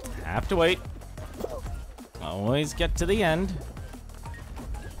 have to wait. Always get to the end.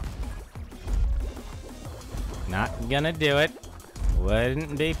 Not gonna do it.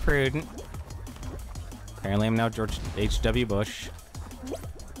 Wouldn't be prudent. Apparently I'm now George H.W. Bush.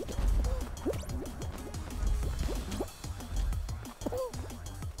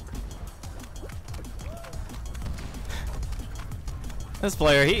 This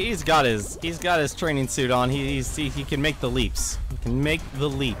player, he's got his training suit on. He can make the leaps. He can make the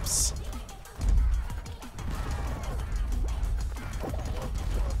leaps.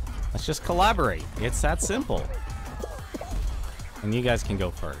 Let's just collaborate. It's that simple. And you guys can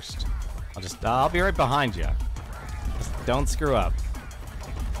go first. I'll be right behind you. Just don't screw up.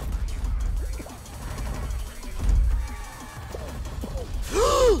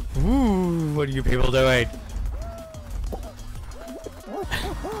 Ooh, what are you people doing?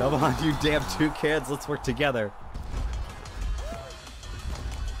 Come on, you damn two kids. Let's work together.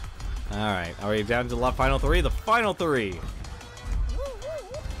 Alright, are we down to the final three? The final three.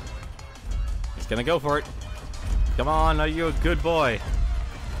 He's gonna go for it. Come on, are you a good boy?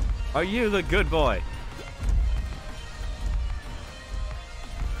 Are you the good boy?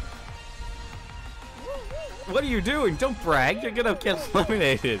 What are you doing? Don't brag. You're gonna get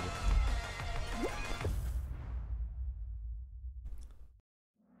eliminated.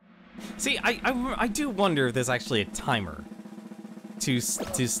 See, I do wonder if there's actually a timer to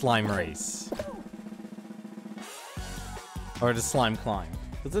slime race. Or to slime climb.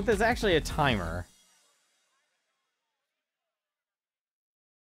 Because if there's actually a timer,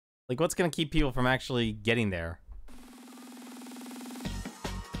 like, what's gonna keep people from actually getting there?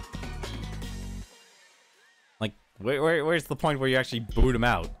 Like, where's the point where you actually boot them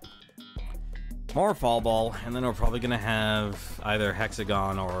out? More Fall Ball, and then we're probably gonna have either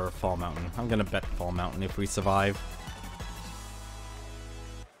Hexagon or Fall Mountain. I'm gonna bet Fall Mountain if we survive.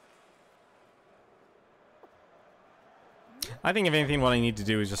 I think if anything, what I need to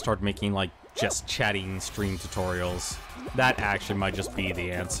do is just start making, like, just chatting stream tutorials. That actually might just be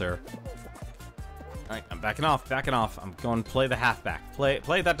the answer. Alright, I'm backing off, backing off. I'm going to play the halfback. Play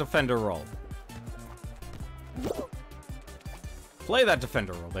that defender role. Play that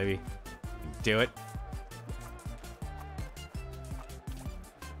defender role, baby. Do it.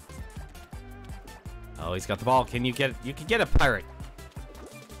 Oh, he's got the ball. Can you get it? You can get it, pirate.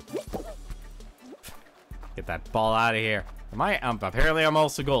 Get that ball out of here. Apparently I'm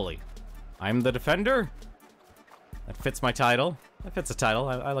also goalie. I'm the defender. That fits my title. That fits the title.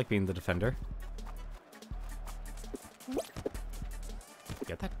 I like being the defender.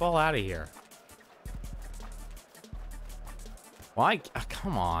 Get that ball out of here. Why? Oh,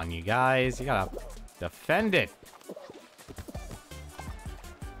 come on, you guys. You gotta defend it.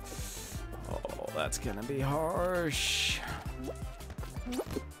 Oh, that's gonna be harsh.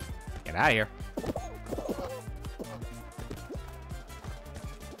 Get out of here.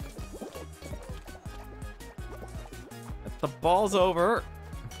 The ball's over.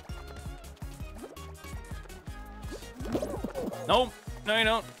 Nope. No, you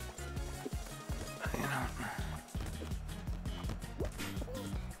don't.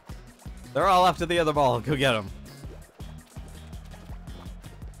 They're all after the other ball. Go get them.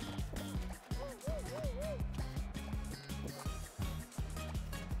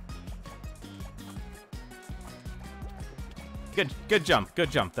 Good jump. Good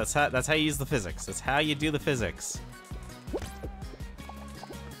jump. That's how you use the physics. That's how you do the physics.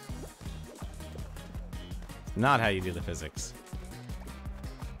 Not how you do the physics.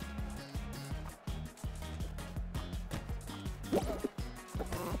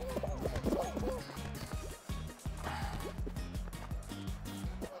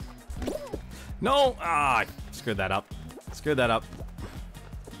 No! Ah, screwed that up. Screwed that up.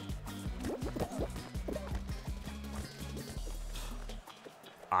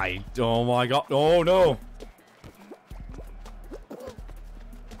 Oh my god. Oh no!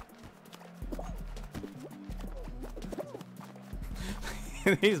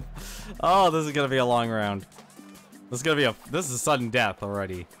 Oh, this is gonna be a long round. This is sudden death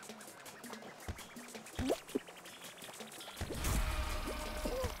already.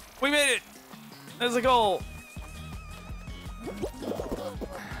 We made it! There's a goal!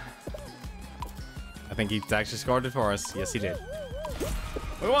 I think he actually scored it for us. Yes, he did.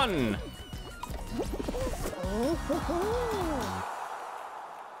 We won!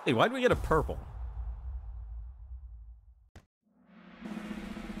 Hey, why'd we get a purple?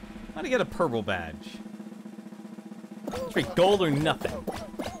 How'd he get a purple badge? Straight gold or nothing.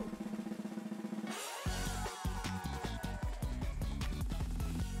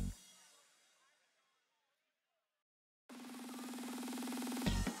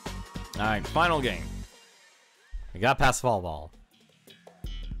 Alright, final game. We got past Fall Ball.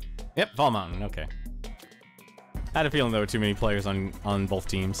 Yep, Fall Mountain, okay. I had a feeling there were too many players on both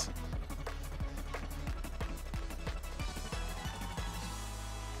teams.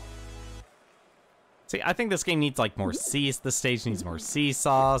 See, I think this game needs like more this stage needs more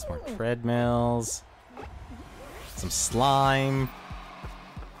seesaws, more treadmills, some slime.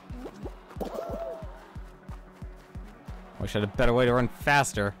 Wish I had a better way to run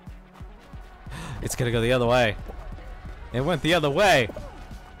faster. It's gonna go the other way. It went the other way.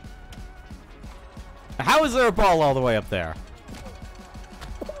 How is there a ball all the way up there?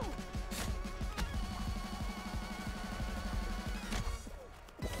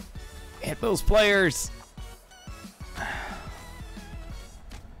 Hit those players.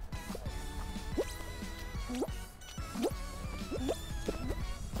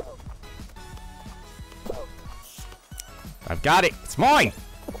 I've got it. It's mine.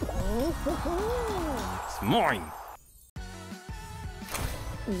 It's mine.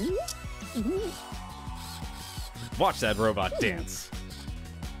 Watch that robot dance.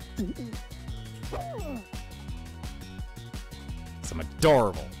 Some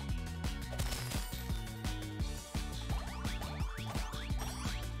adorable.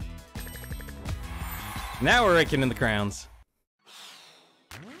 Now we're raking in the crowns.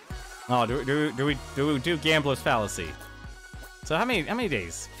 Oh, do we do Gambler's Fallacy? So how many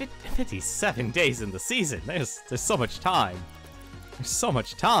days? 57 days in the season. There's so much time. There's so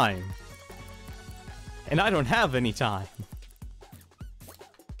much time. And I don't have any time.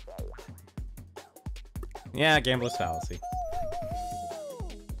 Yeah, Gambler's Fallacy.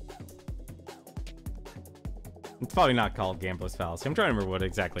 It's probably not called Gambler's Fallacy. I'm trying to remember what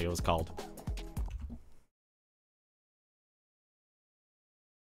exactly it was called.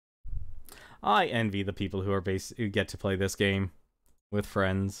 I envy the people who get to play this game with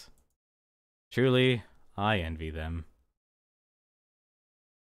friends. Truly, I envy them.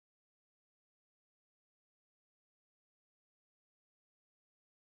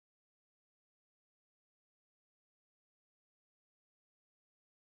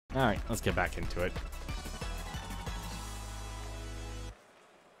 Alright, let's get back into it.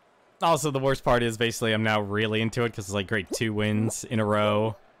 Also, the worst part is basically I'm now really into it because it's like, great, 2 wins in a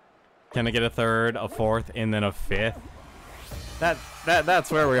row. Can I get a 3rd, a 4th, and then a 5th? That's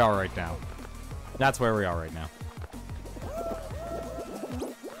where we are right now. That's where we are right now.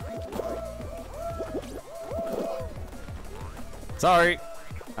 Sorry.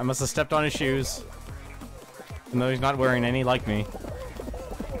 I must have stepped on his shoes. Even though he's not wearing any like me.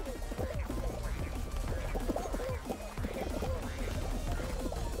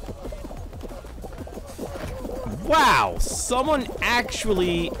 Wow! Someone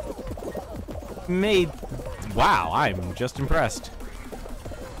actually made... Wow, I'm just impressed.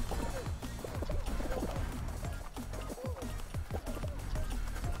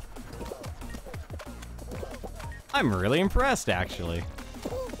 I'm really impressed, actually.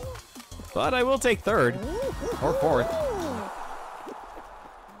 But I will take 3rd. Or 4th.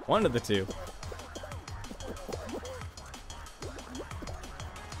 One of the two.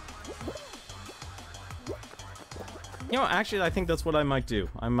 You know, actually, I think that's what I might do.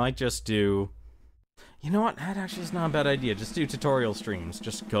 I might just do... You know what? That actually is not a bad idea. Just do tutorial streams.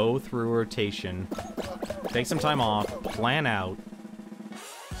 Just go through rotation. Take some time off. Plan out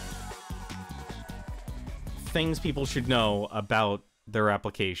things people should know about their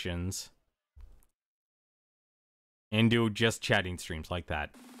applications. And do just chatting streams like that.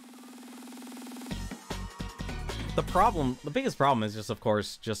 The biggest problem is just, of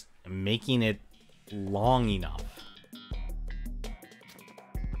course, just making it long enough.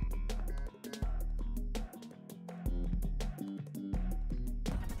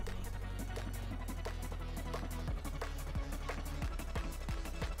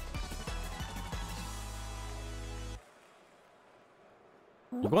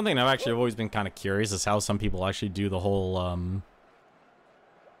 Like, one thing I've actually always been kind of curious is how some people actually do the whole,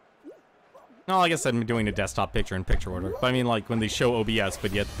 no, I guess I'm doing a desktop picture-in-picture order. But I mean, like, when they show OBS,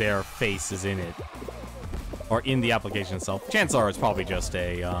 but yet their face is in it. Or in the application itself. Chances are it's probably just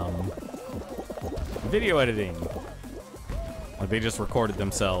a, video editing. Like, they just recorded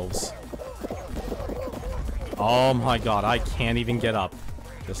themselves. Oh my god, I can't even get up.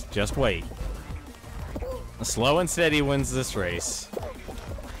 Just wait. Slow and steady wins this race.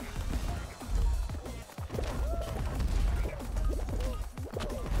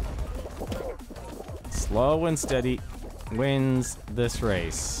 Slow and steady wins this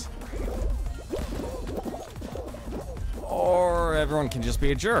race. Or everyone can just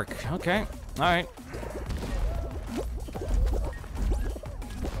be a jerk. Okay, alright.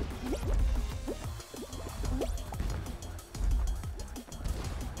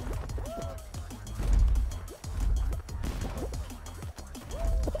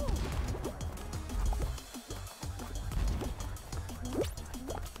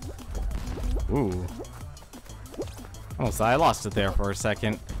 Ooh. Almost, I lost it there for a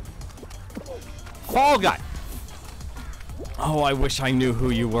second. Fall Guy! Oh, I wish I knew who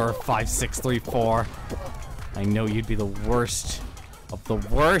you were, 5634. I know you'd be the worst of the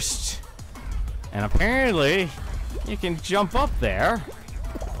worst. And apparently, you can jump up there,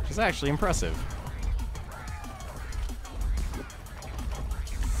 which is actually impressive.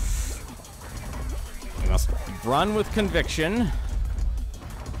 You must run with conviction.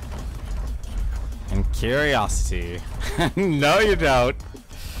 And curiosity. No, you don't.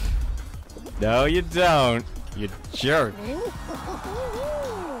 No, you don't. You jerk.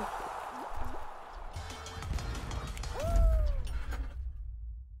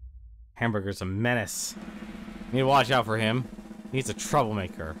 Hamburger's a menace. You need to watch out for him. He's a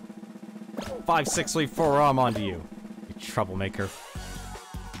troublemaker. 5634, I'm onto you. You troublemaker.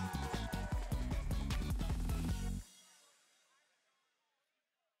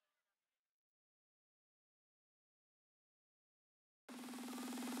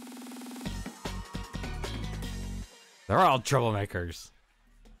 They're all troublemakers.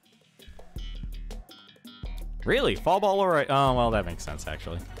 Really? Fall ball or... Oh, well, that makes sense,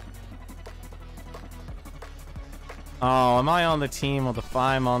 actually. Oh, am I on the team of the 5?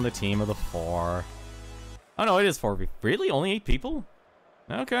 I'm on the team of the 4. Oh, no, it is 4v... Really? Only 8 people?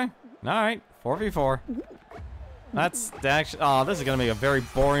 Okay. Alright. 4v4. That's actually... Oh, this is gonna make a very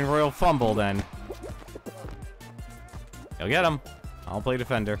boring Royal Fumble, then. Go get him. I'll play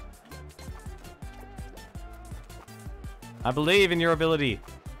defender. I believe in your ability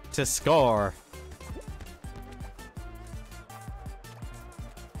to score.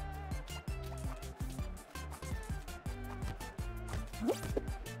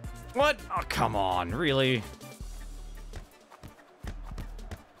 What? Oh, come on, really?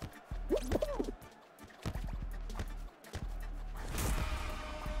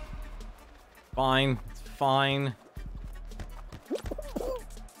 Fine, it's fine.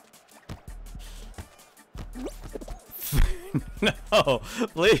 No,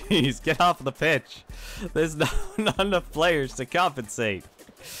 please, get off the pitch. There's not enough players to compensate.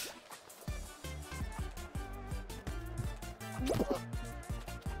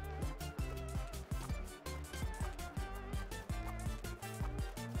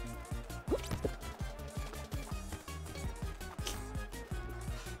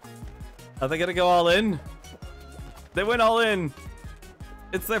 Are they gonna go all in? They went all in.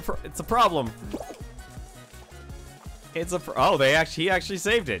 It's a problem. It's a oh, he actually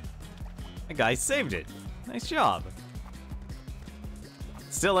saved it. The guy saved it. Nice job.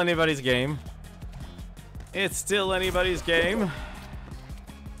 Still anybody's game. It's still anybody's game.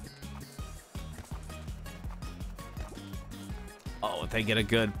 Oh, if they get a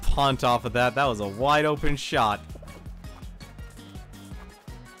good punt off of that, that was a wide open shot.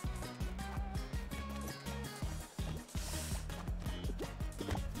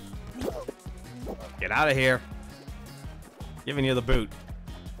 Get out of here. Giving you the boot.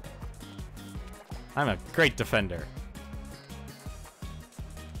 I'm a great defender.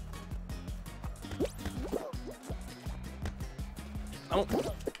 Oh.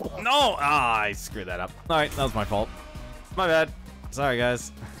 No! Ah, I screwed that up. Alright, that was my fault. My bad. Sorry,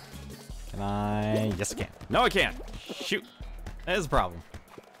 guys. Can I? Yes, I can. No, I can't. Shoot. There's a problem.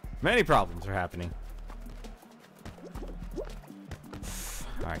 Many problems are happening.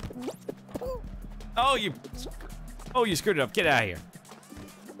 Alright. Oh, you screwed it up. Get out of here.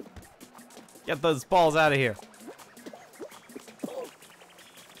 Get those balls out of here.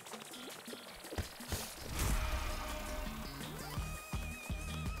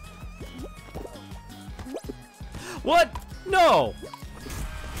 What? No!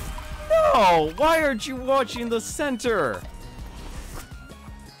 No! Why aren't you watching the center?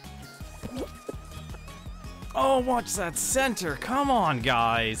 Oh, watch that center. Come on,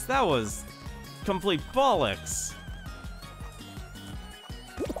 guys. That was complete bollocks.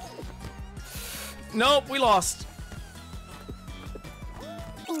 Nope, we lost.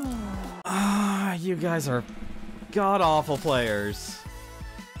 Ah, you guys are god-awful players.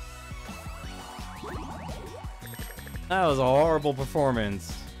 That was a horrible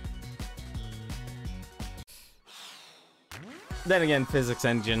performance. Then again, physics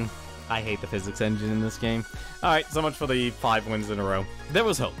engine. I hate the physics engine in this game. Alright, so much for the 5 wins in a row. There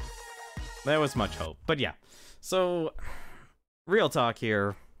was hope. There was much hope. But yeah. So, real talk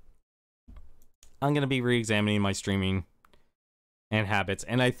here. I'm going to be re-examining my streaming and habits.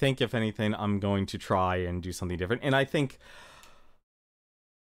 And I think, if anything, I'm going to try and do something different. And I think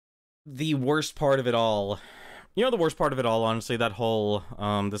the worst part of it all... You know the worst part of it all, honestly, that whole,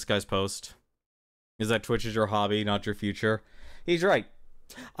 this guy's post, is that Twitch is your hobby, not your future. He's right.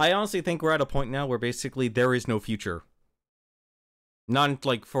 I honestly think we're at a point now where basically there is no future. Not,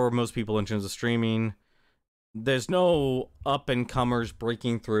 like, for most people in terms of streaming. There's no up-and-comers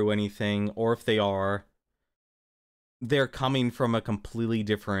breaking through anything, or if they are, they're coming from a completely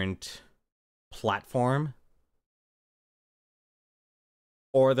different platform.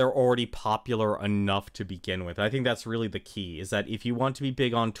 Or they're already popular enough to begin with. I think that's really the key, is that if you want to be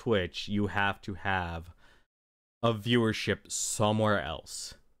big on Twitch, you have to have a viewership somewhere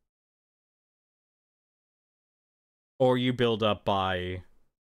else. Or you build up by,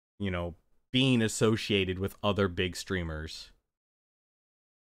 you know, being associated with other big streamers.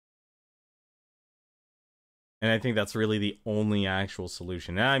 And I think that's really the only actual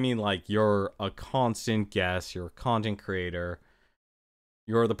solution. And I mean, like, you're a constant guest, you're a content creator,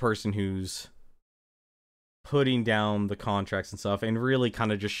 you're the person who's putting down the contracts and stuff, and really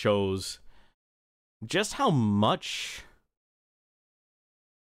kind of just shows just how much,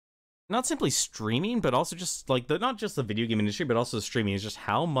 not simply streaming, but also just like not just the video game industry, but also streaming, is just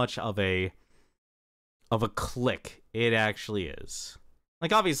how much of a clique it actually is.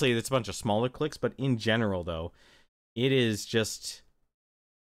 Like, obviously it's a bunch of smaller cliques, but in general though, it is just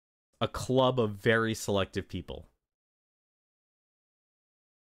a club of very selective people.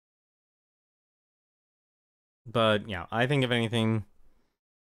 But yeah, I think if anything,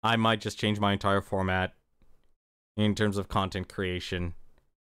 I might just change my entire format in terms of content creation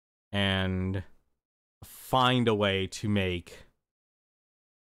and find a way to make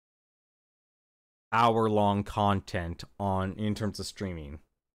hour-long content in terms of streaming.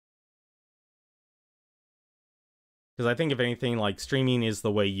 Because I think if anything, like, streaming is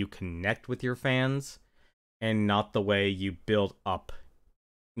the way you connect with your fans and not the way you build up.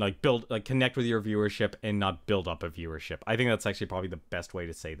 Like, connect with your viewership and not build up a viewership. I think that's actually probably the best way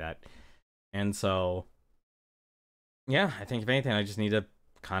to say that. And so, yeah, I think if anything, I just need to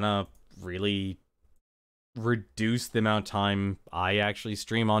kind of really reduce the amount of time I actually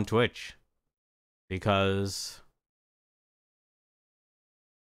stream on Twitch. Because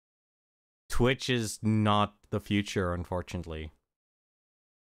Twitch is not the future, unfortunately.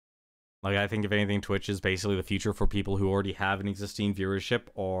 Like, I think if anything, Twitch is basically the future for people who already have an existing viewership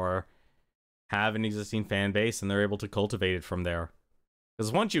or have an existing fan base, and they're able to cultivate it from there.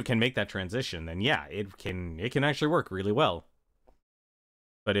 Because once you can make that transition, then yeah, it can actually work really well.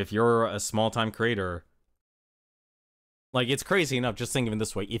 But if you're a small-time creator, like, it's crazy enough, just think of it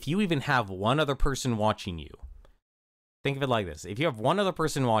this way. If you even have one other person watching you, think of it like this. If you have one other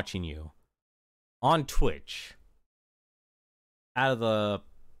person watching you on Twitch, out of the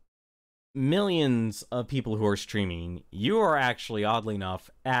millions of people who are streaming, you are actually, oddly enough,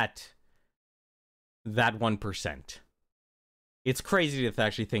 at that 1%. It's crazy to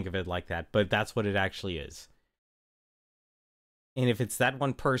actually think of it like that, but that's what it actually is. And if it's that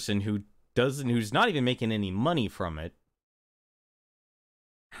one person who's not even making any money from it,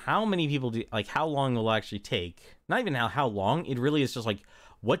 how many people do, like, how long will it actually take? Not even how long, it really is just like,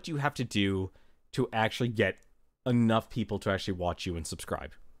 what do you have to do to actually get enough people to actually watch you and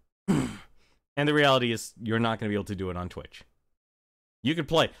subscribe? And the reality is, you're not going to be able to do it on Twitch. You could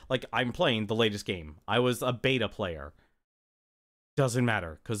play, like, I'm playing the latest game. I was a beta player. Doesn't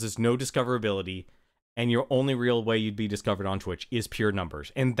matter, because there's no discoverability, and your only real way you'd be discovered on Twitch is pure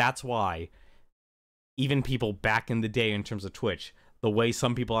numbers. And that's why, even people back in the day in terms of Twitch, the way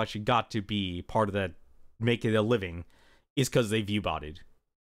some people actually got to be part of that, make it a living, is because they view-botted.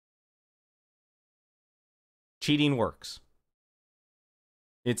 Cheating works.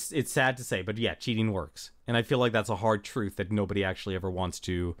 It's sad to say, but yeah, cheating works. And I feel like that's a hard truth that nobody actually ever wants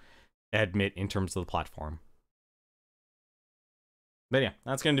to admit in terms of the platform. But yeah,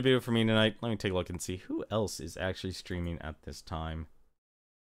 that's going to be it for me tonight. Let me take a look and see who else is actually streaming at this time.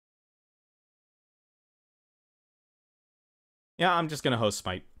 Yeah, I'm just going to host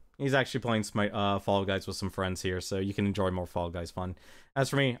Smite. He's actually playing Smite, Fall Guys with some friends here, so you can enjoy more Fall Guys fun. As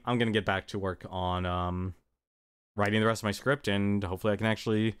for me, I'm going to get back to work on writing the rest of my script, and hopefully I can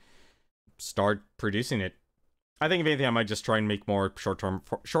actually start producing it. I think if anything, I might just try and make more short.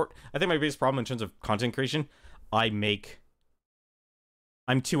 I think my biggest problem in terms of content creation, I'm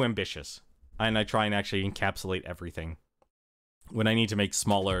too ambitious, and I try and actually encapsulate everything when I need to make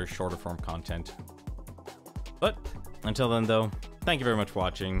smaller, shorter form content. But until then, though, thank you very much for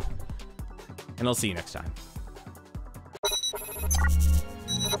watching, and I'll see you next time.